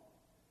wrong.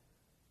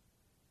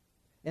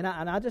 And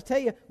I'll just tell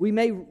you, we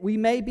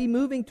may be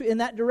moving in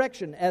that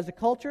direction as a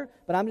culture,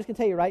 but I'm just going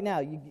to tell you right now,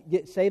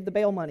 you save the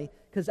bail money,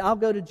 because I'll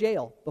go to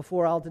jail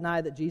before I'll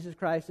deny that Jesus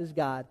Christ is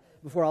God,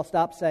 before I'll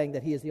stop saying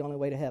that He is the only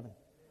way to heaven.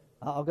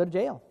 I'll go to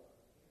jail.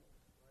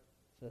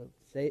 So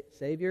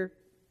save your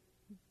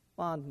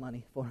bond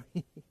money for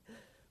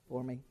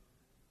me.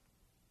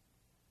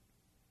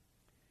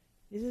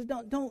 He says,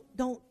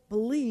 don't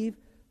believe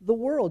the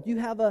world. You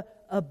have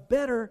a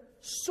better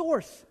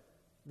source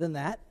than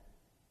that.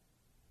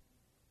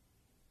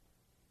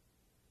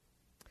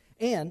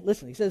 And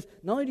listen, he says,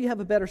 not only do you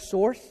have a better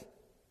source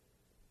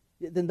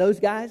than those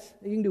guys,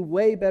 you can do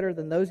way better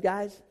than those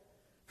guys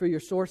for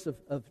your source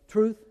of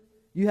truth.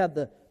 You have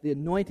the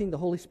anointing, the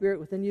Holy Spirit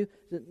within you.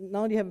 So not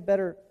only do you have a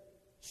better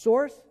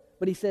source,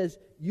 but he says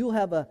you'll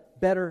have a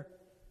better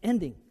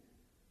ending.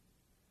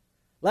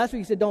 Last week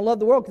he said don't love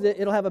the world because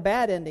it'll have a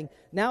bad ending.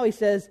 Now he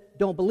says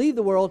don't believe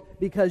the world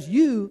because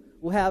you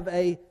will have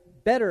a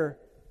better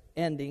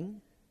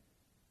ending.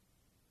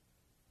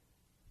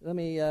 Let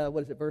me,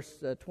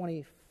 verse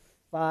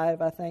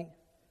 25, I think.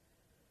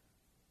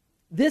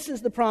 This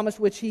is the promise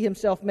which he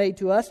himself made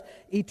to us,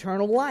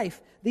 eternal life.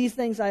 These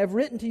things I have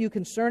written to you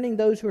concerning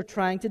those who are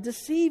trying to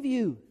deceive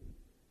you.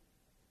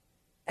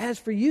 As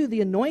for you,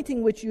 the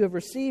anointing which you have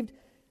received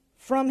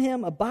from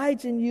him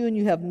abides in you, and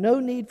you have no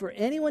need for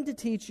anyone to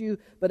teach you,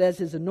 but as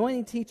his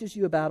anointing teaches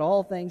you about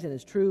all things and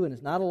is true and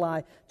is not a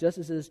lie, just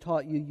as it has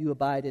taught you, you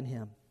abide in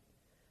him.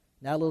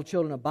 Now, little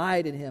children,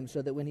 abide in him,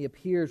 so that when he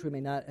appears, we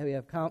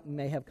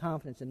may have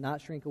confidence and not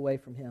shrink away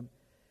from him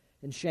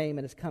in shame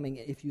at his coming.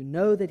 If you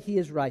know that he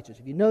is righteous,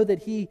 if you know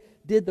that he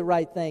did the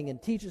right thing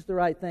and teaches the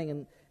right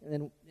thing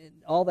and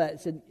all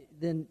that,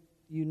 then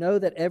you know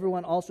that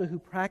everyone also who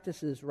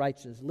practices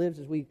righteousness, lives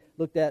as we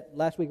looked at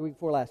last week or week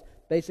before last,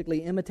 basically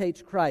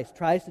imitates Christ,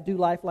 tries to do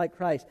life like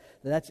Christ.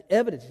 That's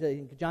evidence.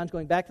 John's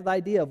going back to the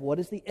idea of what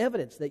is the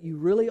evidence that you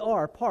really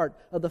are part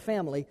of the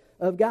family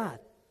of God.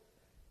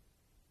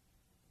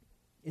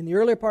 In the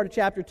earlier part of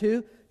chapter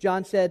 2,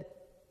 John said,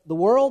 the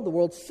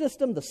world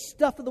system, the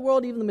stuff of the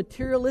world, even the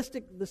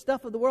materialistic, the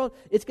stuff of the world,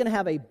 it's going to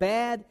have a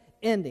bad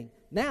ending.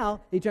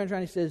 Now, he turns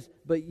around and he says,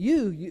 but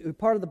you,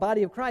 part of the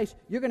body of Christ,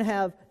 you're going to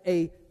have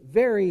a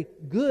very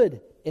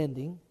good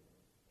ending.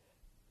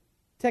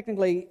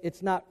 Technically,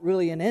 it's not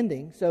really an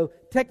ending, so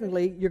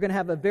technically, you're going to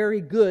have a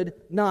very good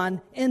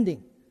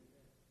non-ending.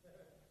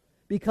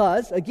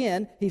 Because,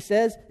 again, he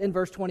says in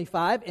verse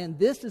 25, and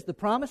this is the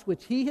promise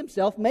which he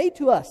himself made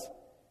to us.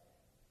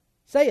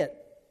 Say it.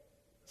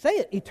 Say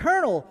it.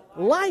 Eternal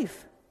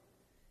life.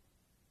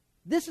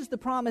 This is the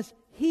promise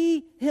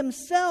he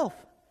himself.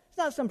 It's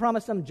not some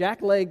promise some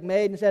jackleg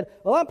made and said,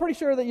 well, I'm pretty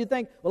sure that you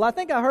think, well, I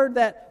think I heard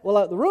that.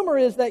 Well, the rumor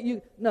is that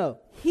you... No.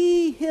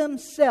 He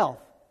himself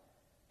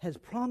has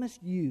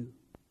promised you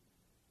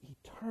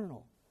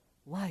eternal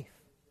life.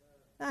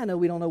 I know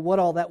we don't know what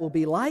all that will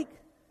be like.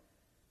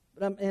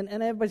 But and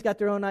everybody's got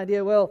their own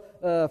idea. Well,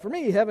 for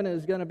me, heaven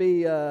is going to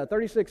be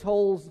 36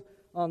 holes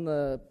on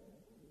the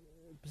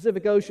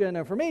Pacific Ocean,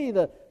 and for me,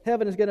 the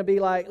heaven is going to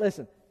be like,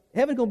 listen,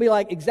 heaven's going to be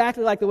like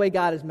exactly like the way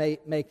God is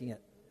making it,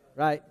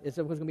 right? It's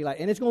going to be like,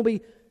 and it's going to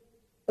be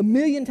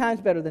 1,000,000 times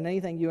better than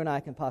anything you and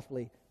I can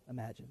possibly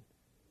imagine.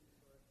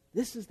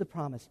 This is the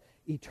promise,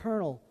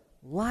 eternal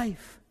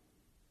life.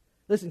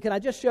 Listen, can I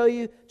just show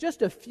you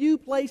just a few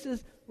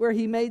places where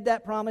he made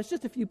that promise?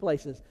 Just a few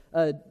places.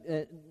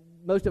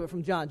 Most of it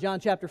from John. John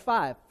chapter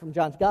 5, from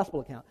John's gospel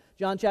account.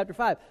 John chapter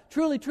 5.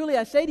 Truly, truly,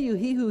 I say to you,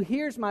 he who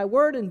hears my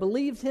word and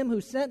believes him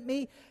who sent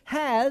me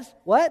has,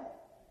 what?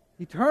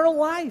 Eternal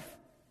life,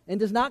 and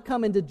does not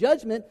come into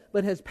judgment,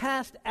 but has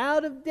passed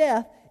out of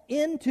death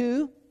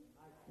into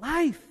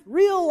life.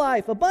 Real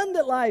life,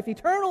 abundant life,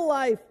 eternal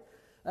life.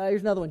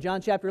 Here's another one,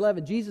 John chapter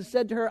 11. Jesus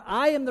said to her,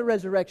 I am the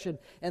resurrection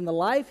and the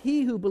life.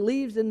 He who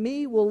believes in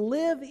me will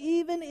live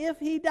even if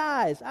he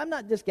dies. I'm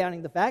not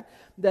discounting the fact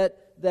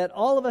that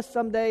all of us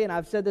someday, and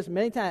I've said this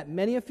many times,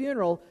 many a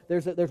funeral,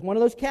 there's one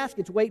of those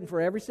caskets waiting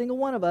for every single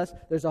one of us.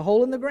 There's a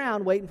hole in the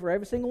ground waiting for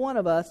every single one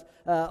of us.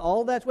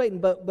 All that's waiting.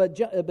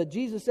 But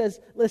Jesus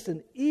says,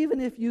 listen, even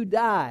if you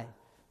die,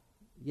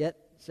 yet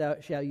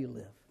shall you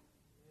live.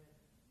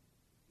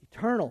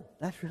 Eternal.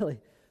 That's really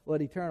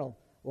what eternal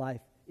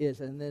life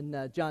is. And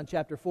then John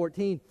chapter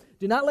 14.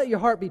 Do not let your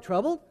heart be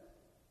troubled.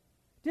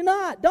 Do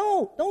not.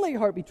 Don't let your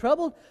heart be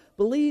troubled.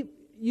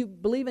 You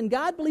believe in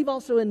God, believe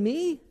also in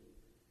me.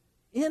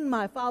 In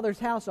my Father's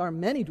house are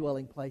many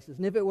dwelling places,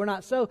 and if it were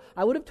not so,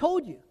 I would have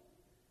told you.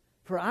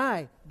 For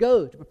I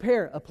go to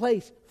prepare a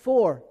place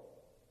for,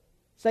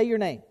 say your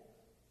name.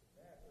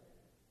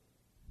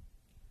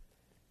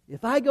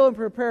 If I go and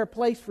prepare a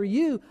place for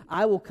you,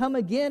 I will come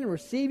again and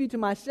receive you to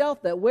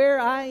myself, that where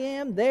I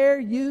am, there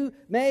you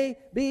may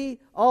be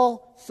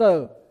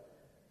also.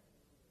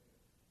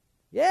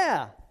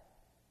 Yeah,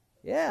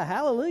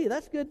 hallelujah.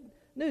 That's good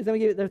news. Let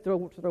me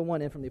throw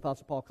one in from the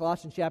Apostle Paul.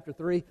 Colossians chapter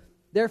 3.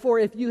 Therefore,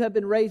 if you have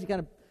been raised, he kind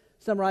of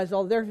summarizes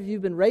all. Therefore, if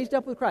you've been raised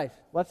up with Christ.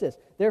 Watch this.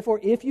 Therefore,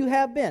 if you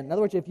have been, in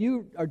other words, if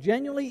you are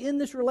genuinely in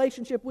this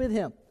relationship with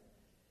him,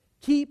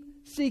 keep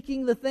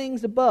seeking the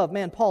things above.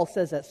 Man, Paul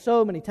says that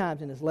so many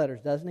times in his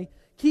letters, doesn't he?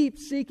 Keep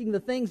seeking the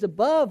things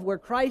above where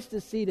Christ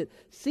is seated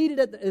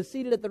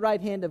at the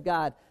right hand of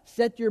God.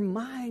 Set your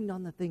mind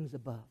on the things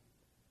above,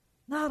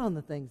 not on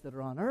the things that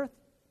are on earth.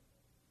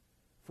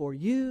 For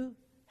you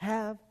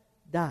have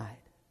died.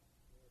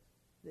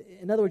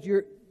 In other words,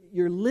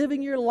 you're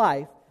living your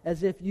life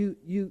as if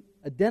you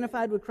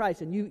identified with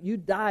Christ and you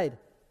died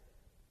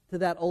to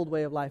that old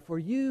way of life. For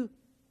you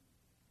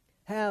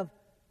have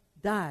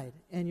died,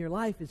 and your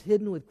life is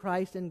hidden with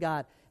Christ in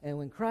God. And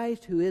when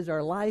Christ, who is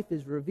our life,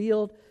 is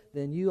revealed,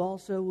 then you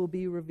also will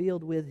be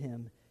revealed with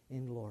him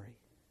in glory.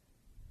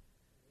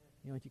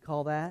 You know what you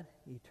call that?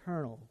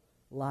 Eternal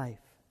life.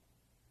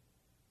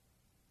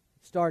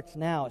 It starts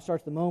now. It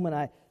starts the moment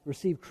I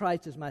receive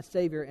Christ as my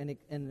Savior, and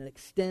it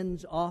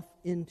extends off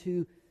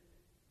into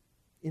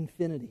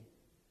infinity.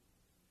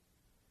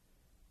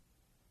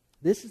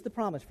 This is the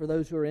promise for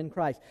those who are in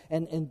Christ.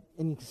 And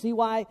you can see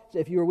why,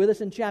 if you were with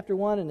us in chapter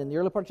 1 and in the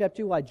early part of chapter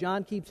 2, why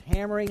John keeps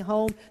hammering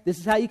home. This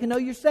is how you can know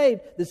you're saved.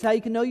 This is how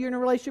you can know you're in a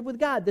relationship with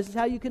God. This is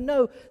how you can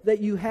know that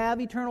you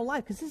have eternal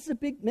life. Because this is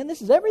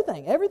this is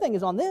everything. Everything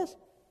is on this.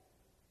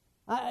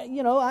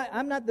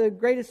 I'm not the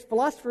greatest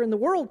philosopher in the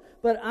world,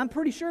 but I'm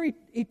pretty sure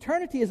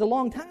eternity is a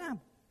long time.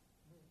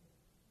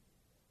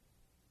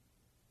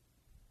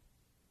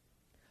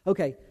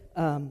 Okay,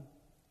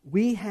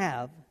 we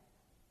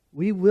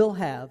will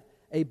have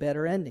a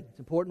better ending. It's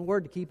an important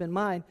word to keep in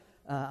mind.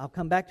 I'll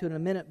come back to it in a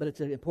minute, but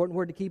it's an important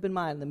word to keep in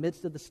mind in the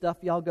midst of the stuff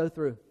y'all go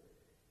through.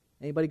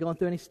 Anybody going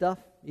through any stuff,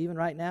 even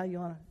right now? You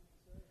want to,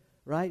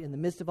 right? In the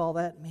midst of all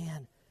that,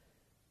 man,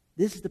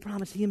 this is the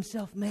promise He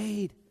Himself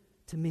made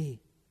to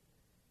me.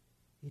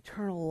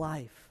 Eternal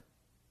life.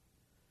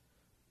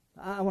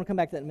 I want to come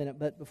back to that in a minute,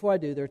 but before I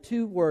do, there are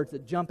two words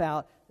that jump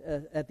out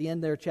at the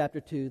end there, chapter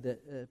 2,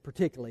 that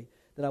particularly,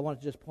 that I want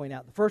to just point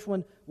out. The first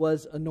one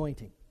was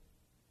anointing.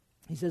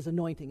 He says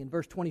anointing in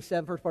verse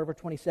 27, first part of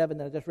verse 27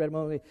 that I just read a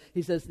moment ago.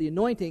 He says the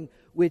anointing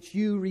which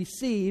you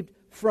received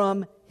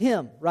from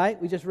Him, right?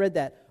 We just read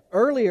that.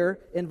 Earlier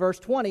in verse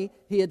 20,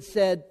 he had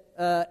said,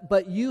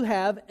 but you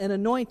have an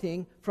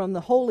anointing from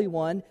the Holy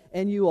One,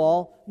 and you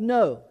all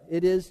know.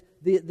 It is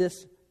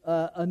this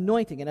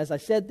anointing. And as I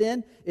said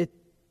then,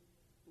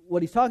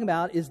 what he's talking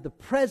about is the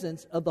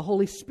presence of the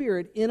Holy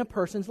Spirit in a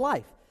person's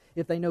life.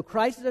 If they know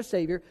Christ as their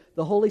Savior,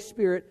 the Holy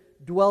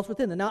Spirit dwells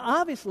within them. Now,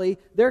 obviously,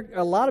 there are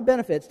a lot of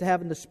benefits to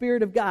having the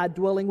Spirit of God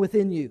dwelling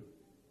within you,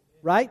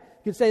 right?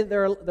 You could say that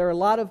there are a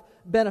lot of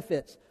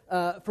benefits.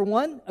 For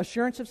one,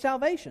 assurance of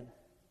salvation.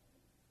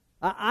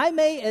 I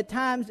may at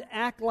times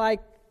act like,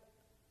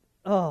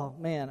 oh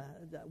man,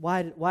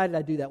 why did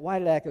I do that? Why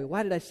did I act that way?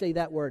 Why did I say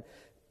that word?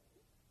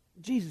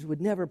 Jesus would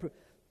never,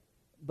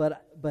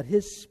 but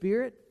His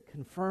Spirit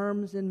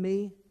confirms in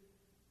me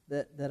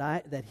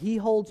that He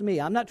holds me.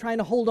 I'm not trying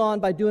to hold on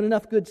by doing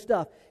enough good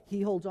stuff.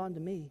 He holds on to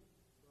me.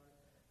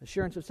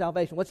 Assurance of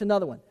salvation. What's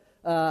another one?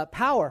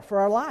 Power for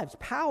our lives.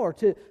 Power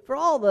for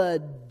all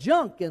the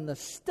junk and the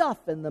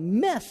stuff and the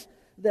mess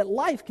that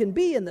life can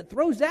be and that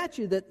throws at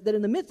you, that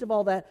in the midst of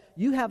all that,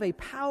 you have a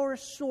power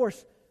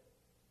source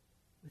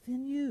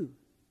within you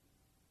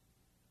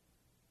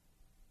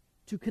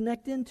to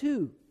connect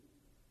into.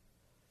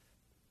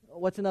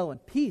 What's another one?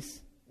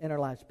 Peace in our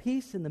lives.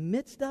 Peace in the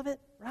midst of it,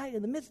 right?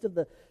 In the midst of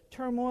the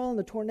turmoil and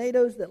the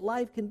tornadoes that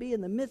life can be,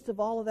 in the midst of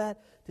all of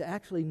that, to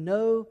actually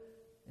know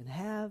and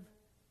have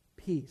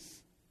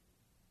peace.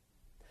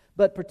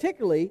 But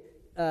particularly,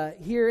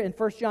 here in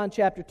 1 John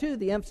chapter 2,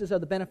 the emphasis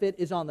of the benefit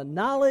is on the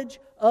knowledge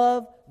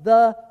of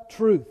the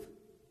truth.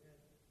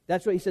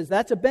 That's what he says.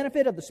 That's a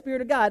benefit of the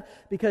Spirit of God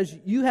because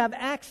you have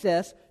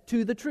access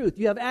to the truth.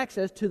 You have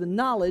access to the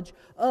knowledge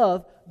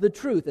of the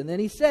truth. And then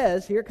he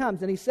says, here it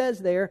comes, and he says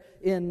there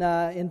in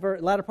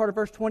latter part of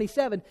verse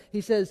 27,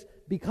 he says,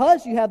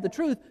 because you have the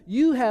truth,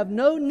 you have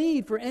no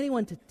need for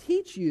anyone to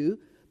teach you,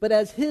 but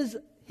as His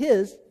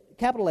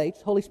capital H,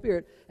 Holy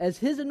Spirit, as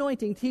His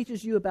anointing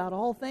teaches you about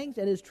all things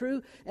and is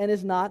true and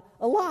is not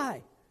a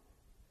lie.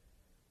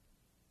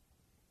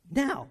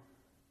 Now,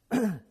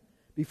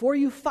 before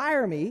you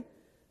fire me,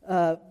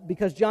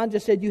 because John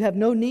just said you have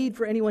no need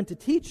for anyone to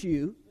teach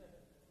you,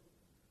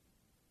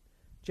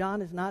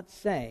 John is not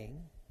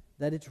saying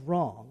that it's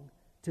wrong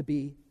to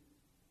be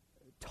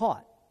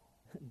taught.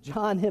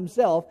 John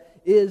himself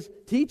is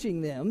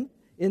teaching them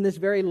in this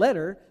very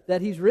letter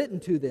that he's written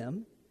to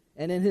them,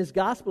 and in his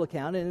gospel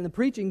account, and in the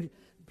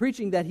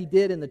preaching that he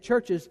did in the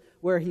churches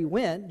where he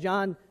went.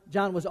 John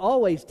was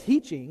always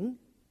teaching.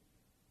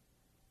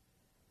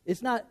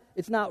 It's not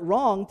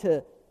wrong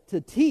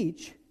to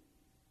teach.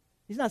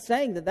 He's not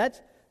saying that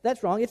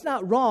that's wrong. It's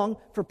not wrong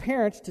for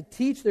parents to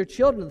teach their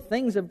children the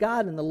things of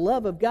God and the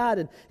love of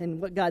God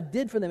and what God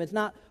did for them. It's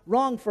not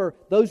wrong for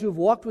those who have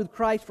walked with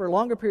Christ for a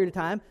longer period of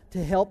time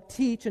to help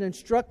teach and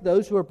instruct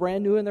those who are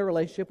brand new in their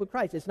relationship with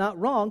Christ. It's not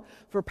wrong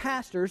for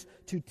pastors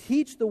to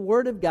teach the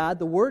Word of God,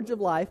 the words of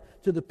life,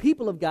 to the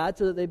people of God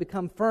so that they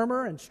become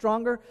firmer and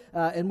stronger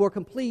and more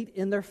complete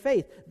in their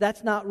faith.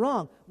 That's not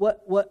wrong.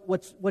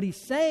 What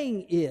he's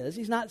saying is,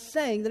 he's not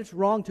saying that it's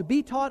wrong to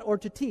be taught or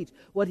to teach.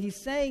 What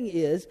he's saying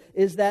is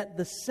that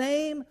the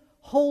same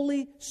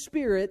Holy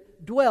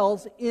Spirit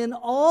dwells in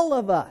all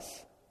of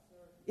us.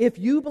 If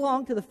you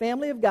belong to the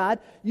family of God,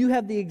 you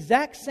have the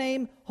exact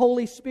same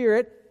Holy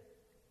Spirit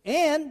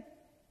and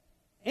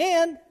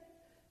the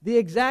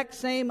exact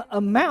same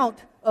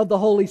amount of the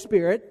Holy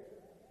Spirit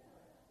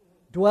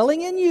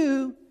dwelling in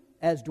you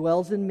as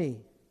dwells in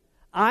me.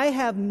 I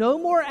have no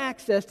more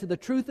access to the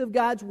truth of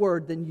God's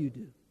Word than you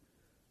do.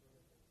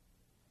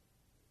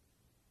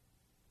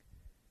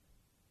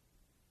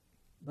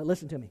 But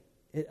listen to me.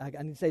 I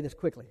need to say this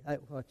quickly.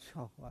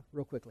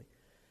 Real quickly.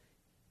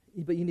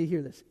 But you need to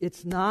hear this.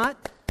 It's not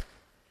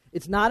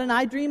an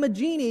I Dream of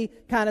Genie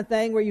kind of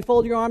thing where you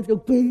fold your arms, go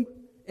boom,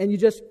 and you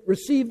just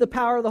receive the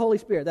power of the Holy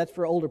Spirit. That's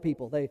for older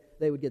people.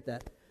 They would get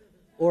that.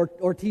 Or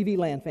TV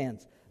Land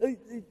fans.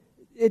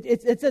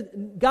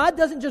 God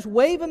doesn't just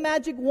wave a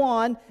magic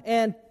wand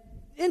and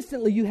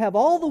instantly you have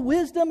all the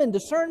wisdom and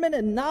discernment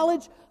and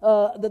knowledge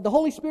that the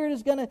Holy Spirit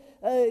is going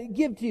to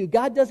give to you.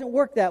 God doesn't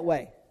work that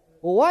way.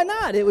 Well, why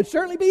not? It would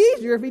certainly be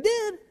easier if He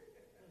did.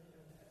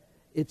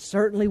 It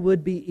certainly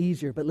would be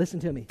easier, but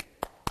listen to me.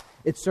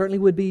 It certainly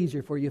would be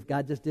easier for you if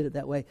God just did it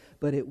that way,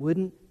 but it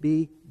wouldn't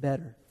be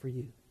better for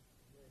you.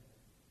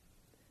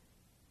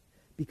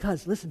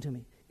 Because, listen to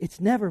me, it's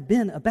never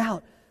been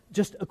about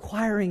just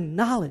acquiring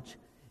knowledge.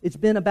 It's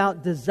been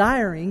about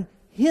desiring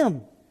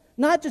Him.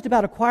 Not just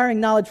about acquiring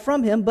knowledge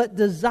from Him, but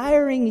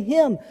desiring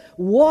Him,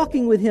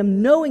 walking with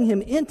Him, knowing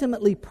Him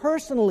intimately,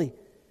 personally.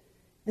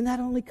 And that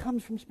only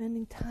comes from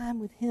spending time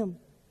with Him.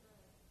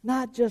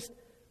 Not just,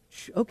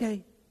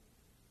 okay,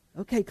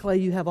 Clay,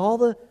 you have all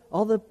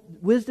the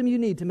wisdom you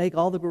need to make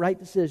all the right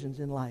decisions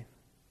in life.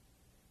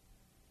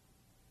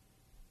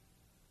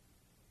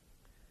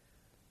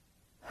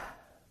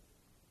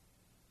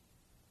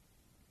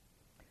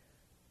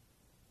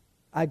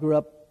 I grew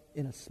up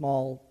in a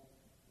small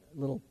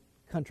little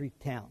country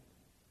town.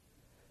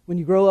 When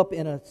you grow up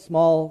in a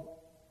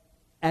small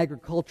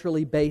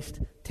agriculturally based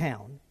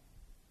town,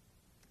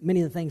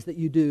 many of the things that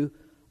you do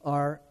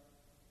are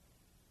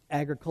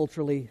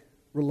agriculturally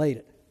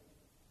related.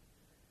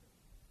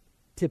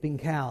 Tipping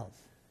cows.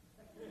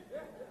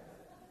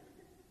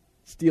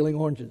 Stealing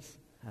oranges.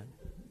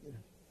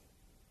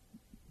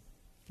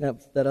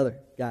 That other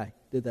guy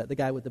did that. The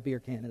guy with the beer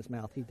can in his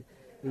mouth, he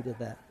did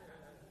that.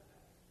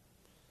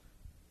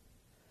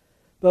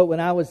 But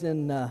when I was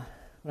in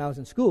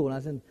school,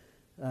 I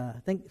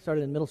think it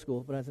started in middle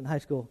school, but I was in high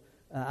school,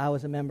 I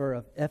was a member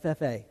of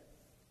FFA,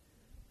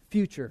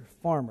 Future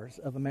Farmers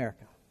of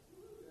America.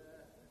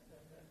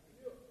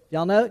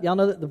 Y'all know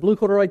the blue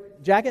corduroy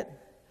jacket?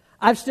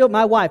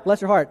 My wife,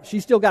 bless her heart,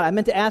 she still got it. I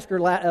meant to ask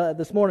her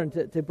this morning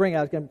to bring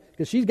it,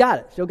 because she's got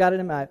it. Still got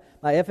it in my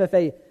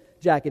FFA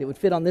jacket. It would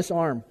fit on this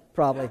arm,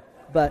 probably.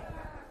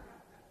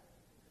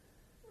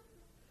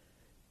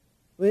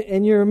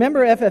 And you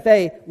remember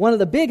FFA, one of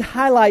the big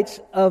highlights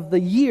of the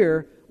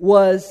year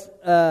was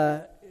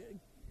a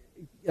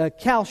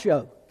cow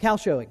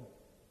showing.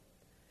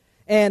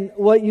 And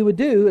what you would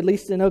do, at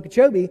least in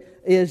Okeechobee,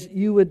 is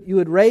you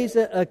would raise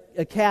a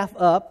calf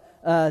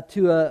up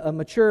to a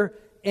mature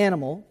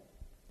animal,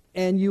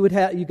 and you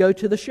go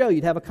to the show.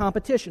 You'd have a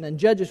competition, and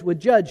judges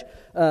would judge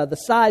the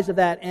size of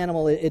that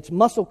animal, its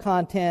muscle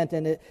content,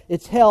 and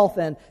its health,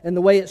 and the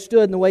way it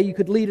stood, and the way you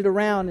could lead it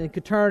around, and it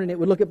could turn, and it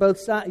would look at both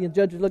sides.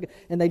 Judges would look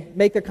and they'd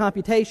make their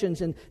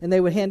computations, and they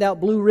would hand out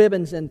blue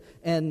ribbons and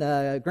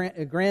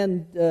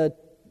grand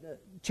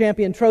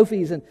champion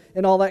trophies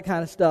and all that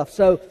kind of stuff.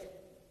 So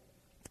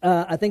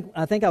I think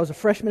I was a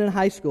freshman in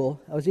high school.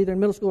 I was either in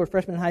middle school or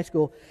freshman in high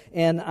school,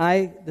 and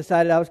I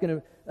decided I was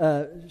going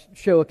to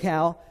show a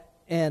cow.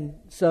 And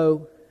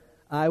so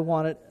I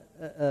wanted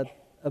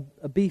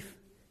a beef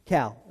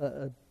cow,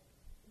 a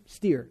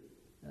steer,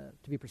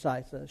 to be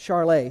precise, a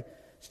Charolais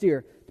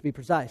steer, to be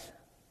precise.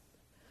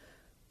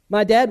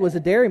 My dad was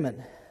a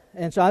dairyman,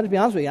 and so I'll just be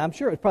honest with you, I'm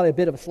sure it was probably a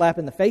bit of a slap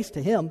in the face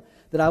to him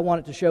that I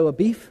wanted to show a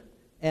beef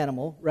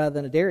animal rather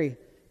than a dairy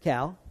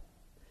cow.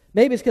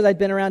 Maybe it's because I'd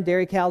been around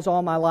dairy cows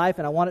all my life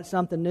and I wanted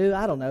something new.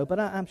 I don't know, but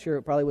I'm sure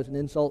it probably was an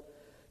insult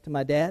to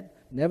my dad.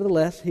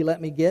 Nevertheless, he let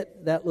me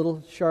get that little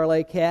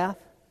Charolais calf.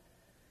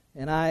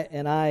 And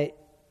I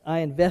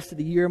invested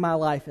a year of my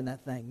life in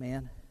that thing,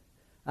 man.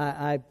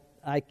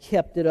 I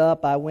kept it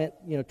up. I went,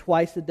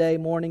 twice a day,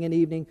 morning and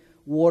evening,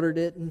 watered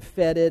it and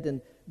fed it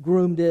and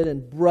groomed it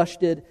and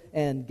brushed it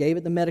and gave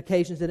it the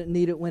medications that it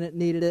needed when it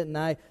needed it. And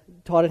I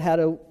taught it how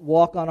to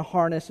walk on a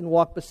harness and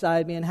walk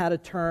beside me and how to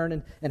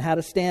turn and how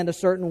to stand a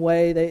certain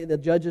way the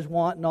judges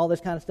want and all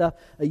this kind of stuff.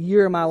 A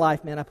year of my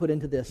life, man, I put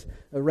into this,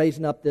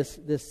 raising up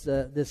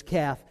this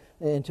calf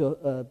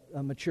into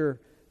a mature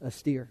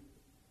steer.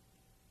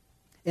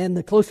 And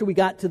the closer we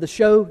got to the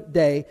show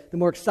day, the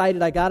more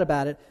excited I got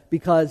about it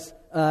because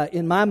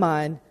in my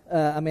mind,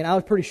 I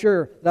was pretty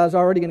sure that I was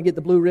already going to get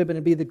the blue ribbon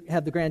and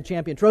have the grand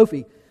champion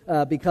trophy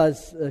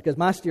because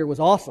my steer was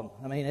awesome.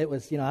 I mean, it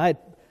was, I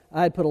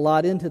had put a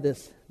lot into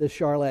this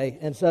Charolais,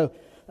 and so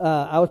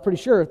I was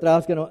pretty sure that I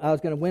was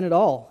going to win it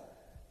all.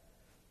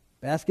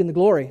 Bask in the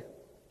glory.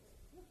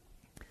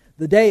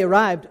 The day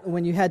arrived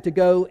when you had to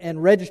go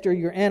and register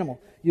your animal.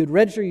 You'd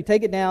register, you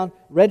take it down,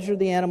 register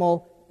the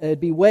animal. It'd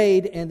be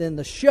weighed, and then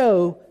the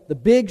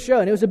big show,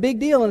 and it was a big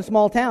deal in a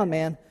small town,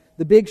 man.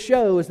 The big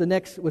show was the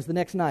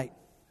next night.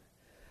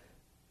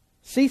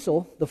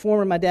 Cecil, the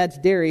foreman of my dad's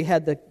dairy,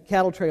 had the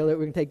cattle trailer that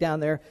we can take down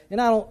there, and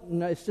I don't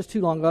know, it's just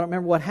too long ago. I don't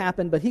remember what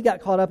happened, but he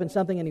got caught up in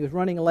something, and he was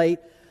running late.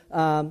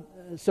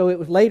 So it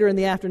was later in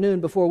the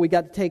afternoon before we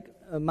got to take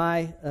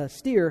my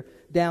steer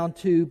down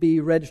to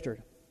be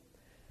registered.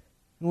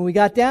 When we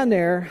got down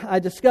there, I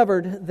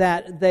discovered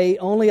that they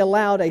only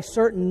allowed a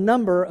certain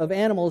number of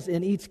animals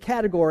in each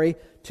category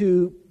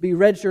to be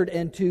registered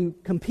and to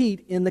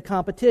compete in the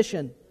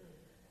competition.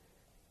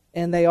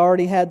 And they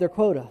already had their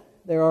quota.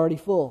 They're already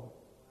full.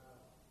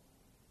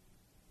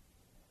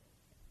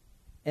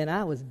 And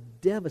I was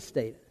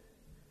devastated.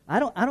 I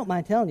don't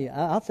mind telling you,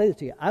 I'll say this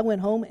to you. I went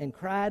home and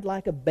cried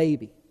like a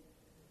baby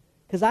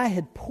because I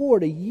had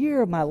poured a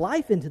year of my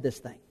life into this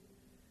thing.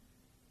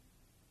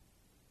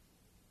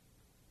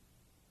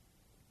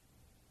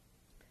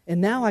 And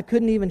now I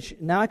couldn't even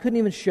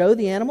show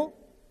the animal,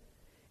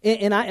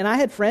 And I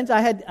had friends,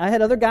 I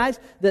had other guys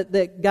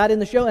that got in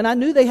the show, and I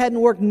knew they hadn't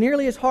worked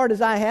nearly as hard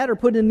as I had or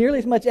put in nearly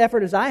as much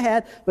effort as I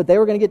had, but they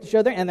were going to get to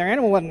show and their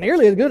animal wasn't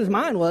nearly as good as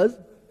mine was.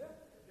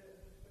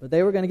 But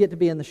they were going to get to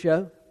be in the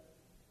show.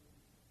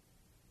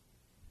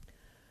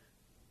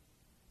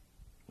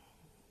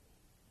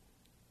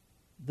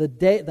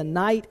 The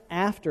night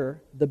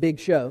after the big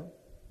show,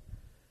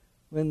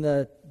 when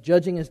the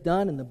judging is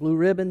done and the blue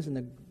ribbons and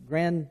the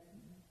grand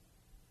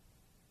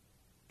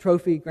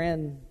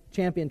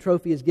champion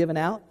trophy is given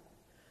out,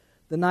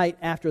 the night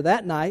after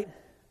that night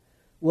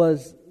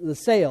was the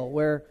sale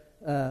where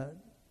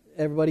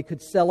everybody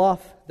could sell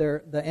off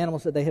the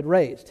animals that they had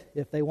raised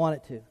if they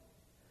wanted to.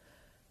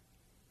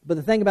 But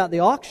the thing about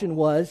the auction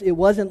was it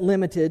wasn't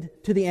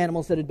limited to the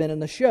animals that had been in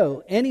the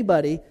show.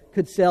 Anybody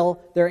could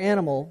sell their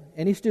animal,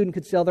 any student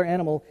could sell their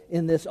animal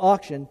in this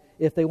auction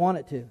if they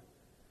wanted to.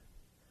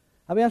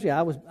 I'll be honest with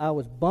you, I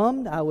was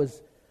bummed, I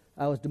was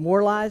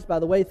demoralized by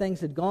the way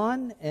things had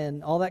gone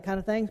and all that kind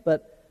of things,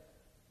 but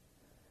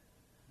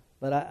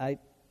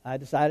I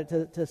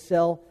decided to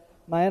sell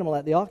my animal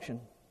at the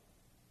auction.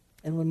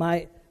 And when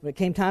it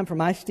came time for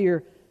my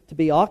steer to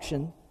be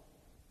auctioned,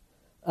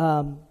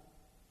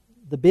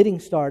 the bidding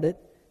started,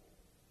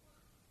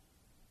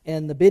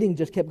 and the bidding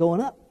just kept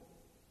going up,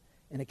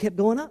 and it kept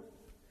going up,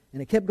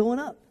 and it kept going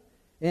up.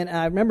 And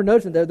I remember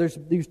noticing that there's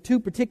these two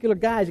particular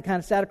guys that kind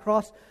of sat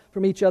across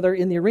from each other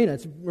in the arena.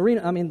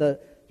 The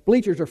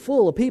bleachers are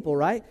full of people,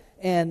 right?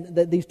 And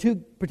these two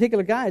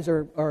particular guys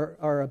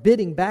are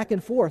bidding back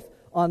and forth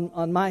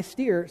on my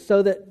steer,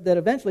 so that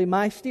eventually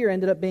my steer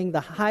ended up being the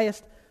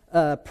highest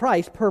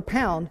price per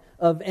pound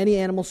of any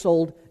animal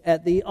sold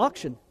at the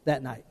auction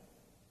that night.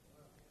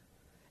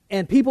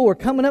 And people were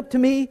coming up to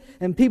me,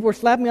 and people were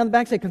slapping me on the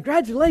back saying,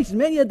 "Congratulations,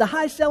 man, you had the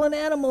high-selling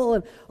animal,"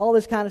 and all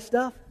this kind of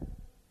stuff.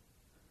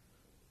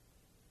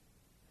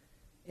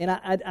 And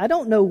I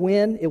don't know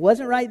when. It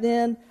wasn't right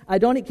then.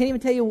 Can't even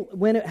tell you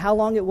how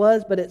long it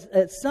was, but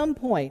at some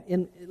point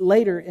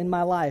later in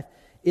my life,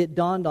 it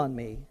dawned on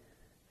me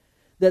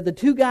that the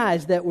two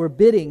guys that were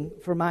bidding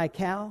for my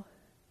cow,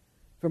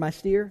 for my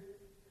steer,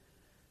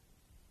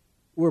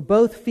 were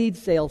both feed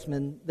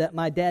salesmen that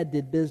my dad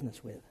did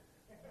business with.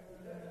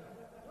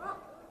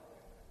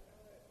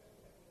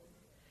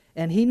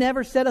 And he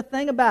never said a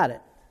thing about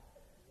it.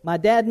 My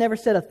dad never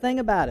said a thing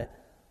about it.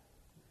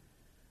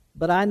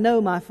 But I know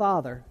my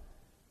father,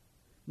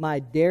 my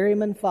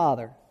dairyman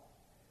father,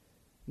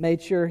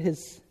 made sure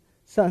his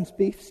son's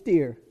beef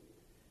steer,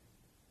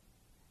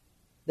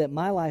 that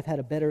my life had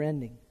a better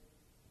ending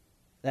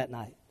that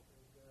night.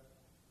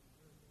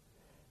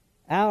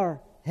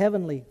 Our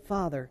Heavenly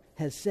Father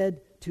has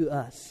said to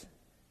us,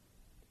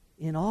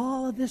 in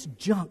all of this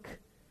junk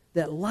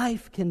that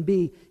life can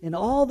be, in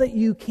all that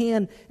you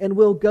can and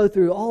will go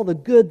through, all the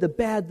good, the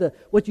bad,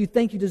 what you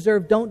think you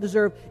deserve, don't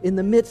deserve, in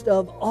the midst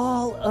of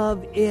all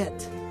of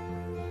it,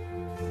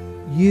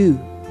 you,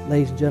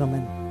 ladies and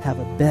gentlemen, have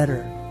a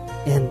better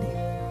ending.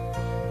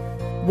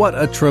 What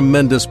a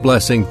tremendous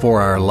blessing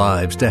for our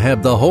lives to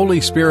have the Holy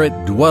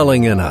Spirit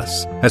dwelling in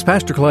us. As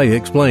Pastor Clay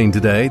explained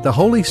today, the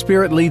Holy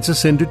Spirit leads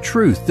us into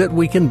truth that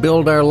we can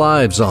build our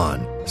lives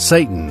on.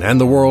 Satan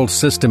and the world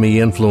system he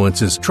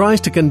influences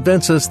tries to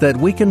convince us that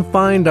we can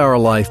find our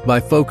life by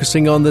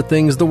focusing on the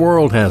things the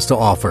world has to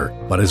offer.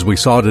 But as we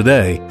saw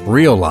today,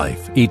 real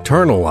life,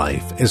 eternal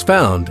life, is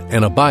found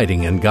and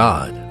abiding in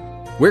God.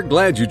 We're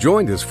glad you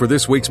joined us for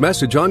this week's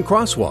message on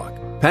Crosswalk.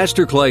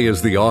 Pastor Clay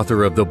is the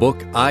author of the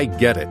book, I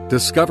Get It,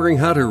 Discovering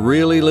How to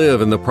Really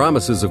Live in the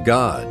Promises of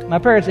God. My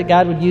prayer is that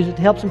God would use it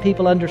to help some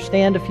people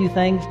understand a few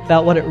things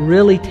about what it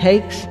really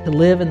takes to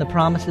live in the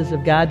promises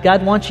of God.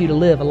 God wants you to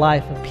live a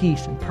life of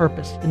peace and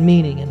purpose and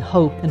meaning and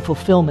hope and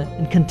fulfillment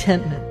and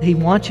contentment. He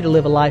wants you to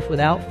live a life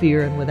without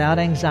fear and without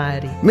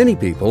anxiety. Many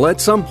people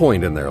at some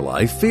point in their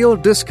life feel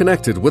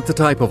disconnected with the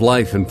type of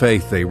life and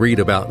faith they read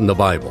about in the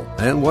Bible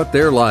and what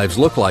their lives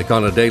look like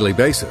on a daily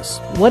basis.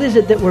 What is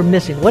it that we're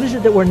missing? What is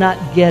it that we're not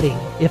getting?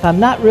 If I'm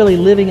not really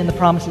living in the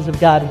promises of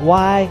God,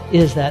 why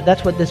is that?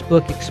 That's what this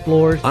book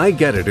explores. I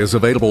Get It is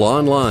available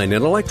online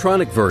in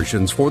electronic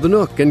versions for the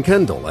Nook and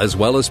Kindle, as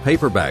well as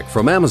paperback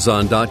from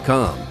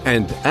Amazon.com.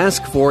 And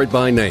ask for it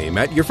by name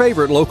at your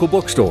favorite local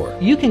bookstore.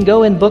 You can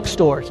go in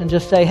bookstores and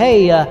just say,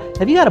 hey,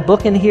 have you got a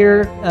book in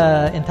here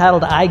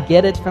entitled I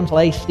Get It from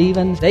Clay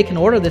Stevens? They can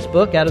order this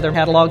book out of their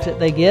catalogs that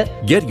they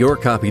get. Get your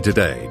copy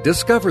today.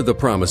 Discover the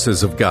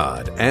promises of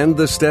God and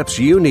the steps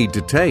you need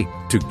to take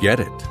to get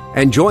it.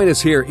 And join us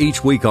here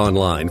each week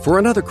online for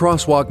another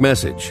Crosswalk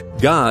message.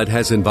 God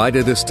has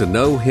invited us to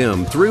know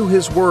Him through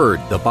His Word,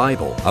 the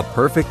Bible, a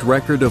perfect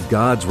record of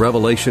God's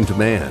revelation to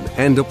man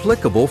and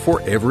applicable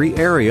for every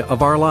area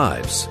of our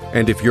lives.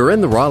 And if you're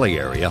in the Raleigh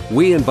area,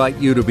 we invite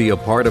you to be a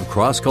part of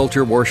Cross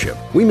Culture Worship.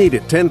 We meet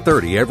at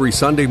 10:30 every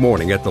Sunday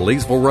morning at the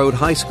Leesville Road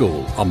High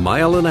School, a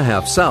mile and a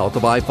half south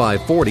of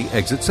I-540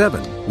 Exit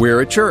 7.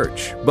 We're a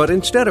church, but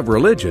instead of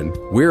religion,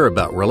 we're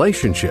about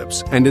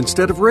relationships, and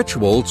instead of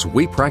rituals,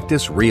 we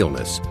practice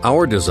realness.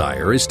 Our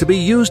desire is to be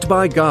used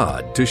by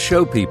God to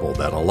show people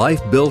know that a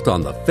life built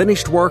on the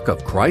finished work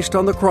of Christ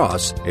on the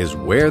cross is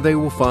where they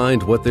will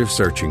find what they're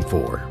searching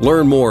for.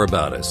 Learn more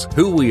about us,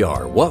 who we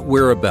are, what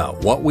we're about,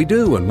 what we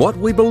do, and what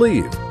we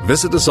believe.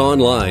 Visit us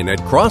online at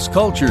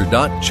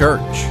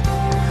crossculture.church.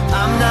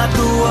 I'm not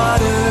the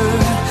water,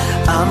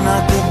 I'm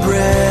not the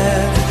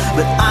bread,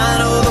 but I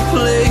know the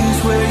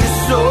place where your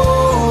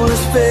soul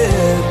is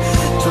fed.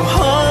 So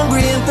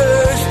hungry and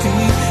thirsty,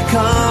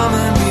 come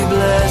and be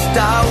blessed.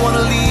 I want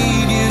to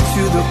lead you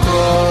to the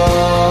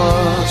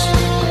cross.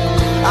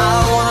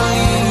 I want to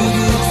lead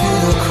you to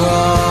the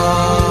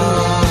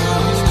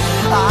cross.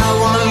 I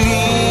want to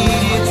lead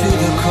you to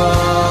the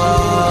cross.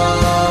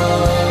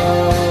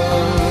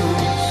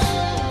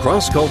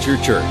 Cross Culture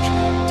Church,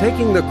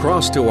 taking the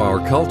cross to our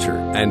culture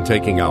and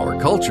taking our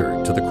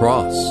culture to the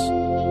cross.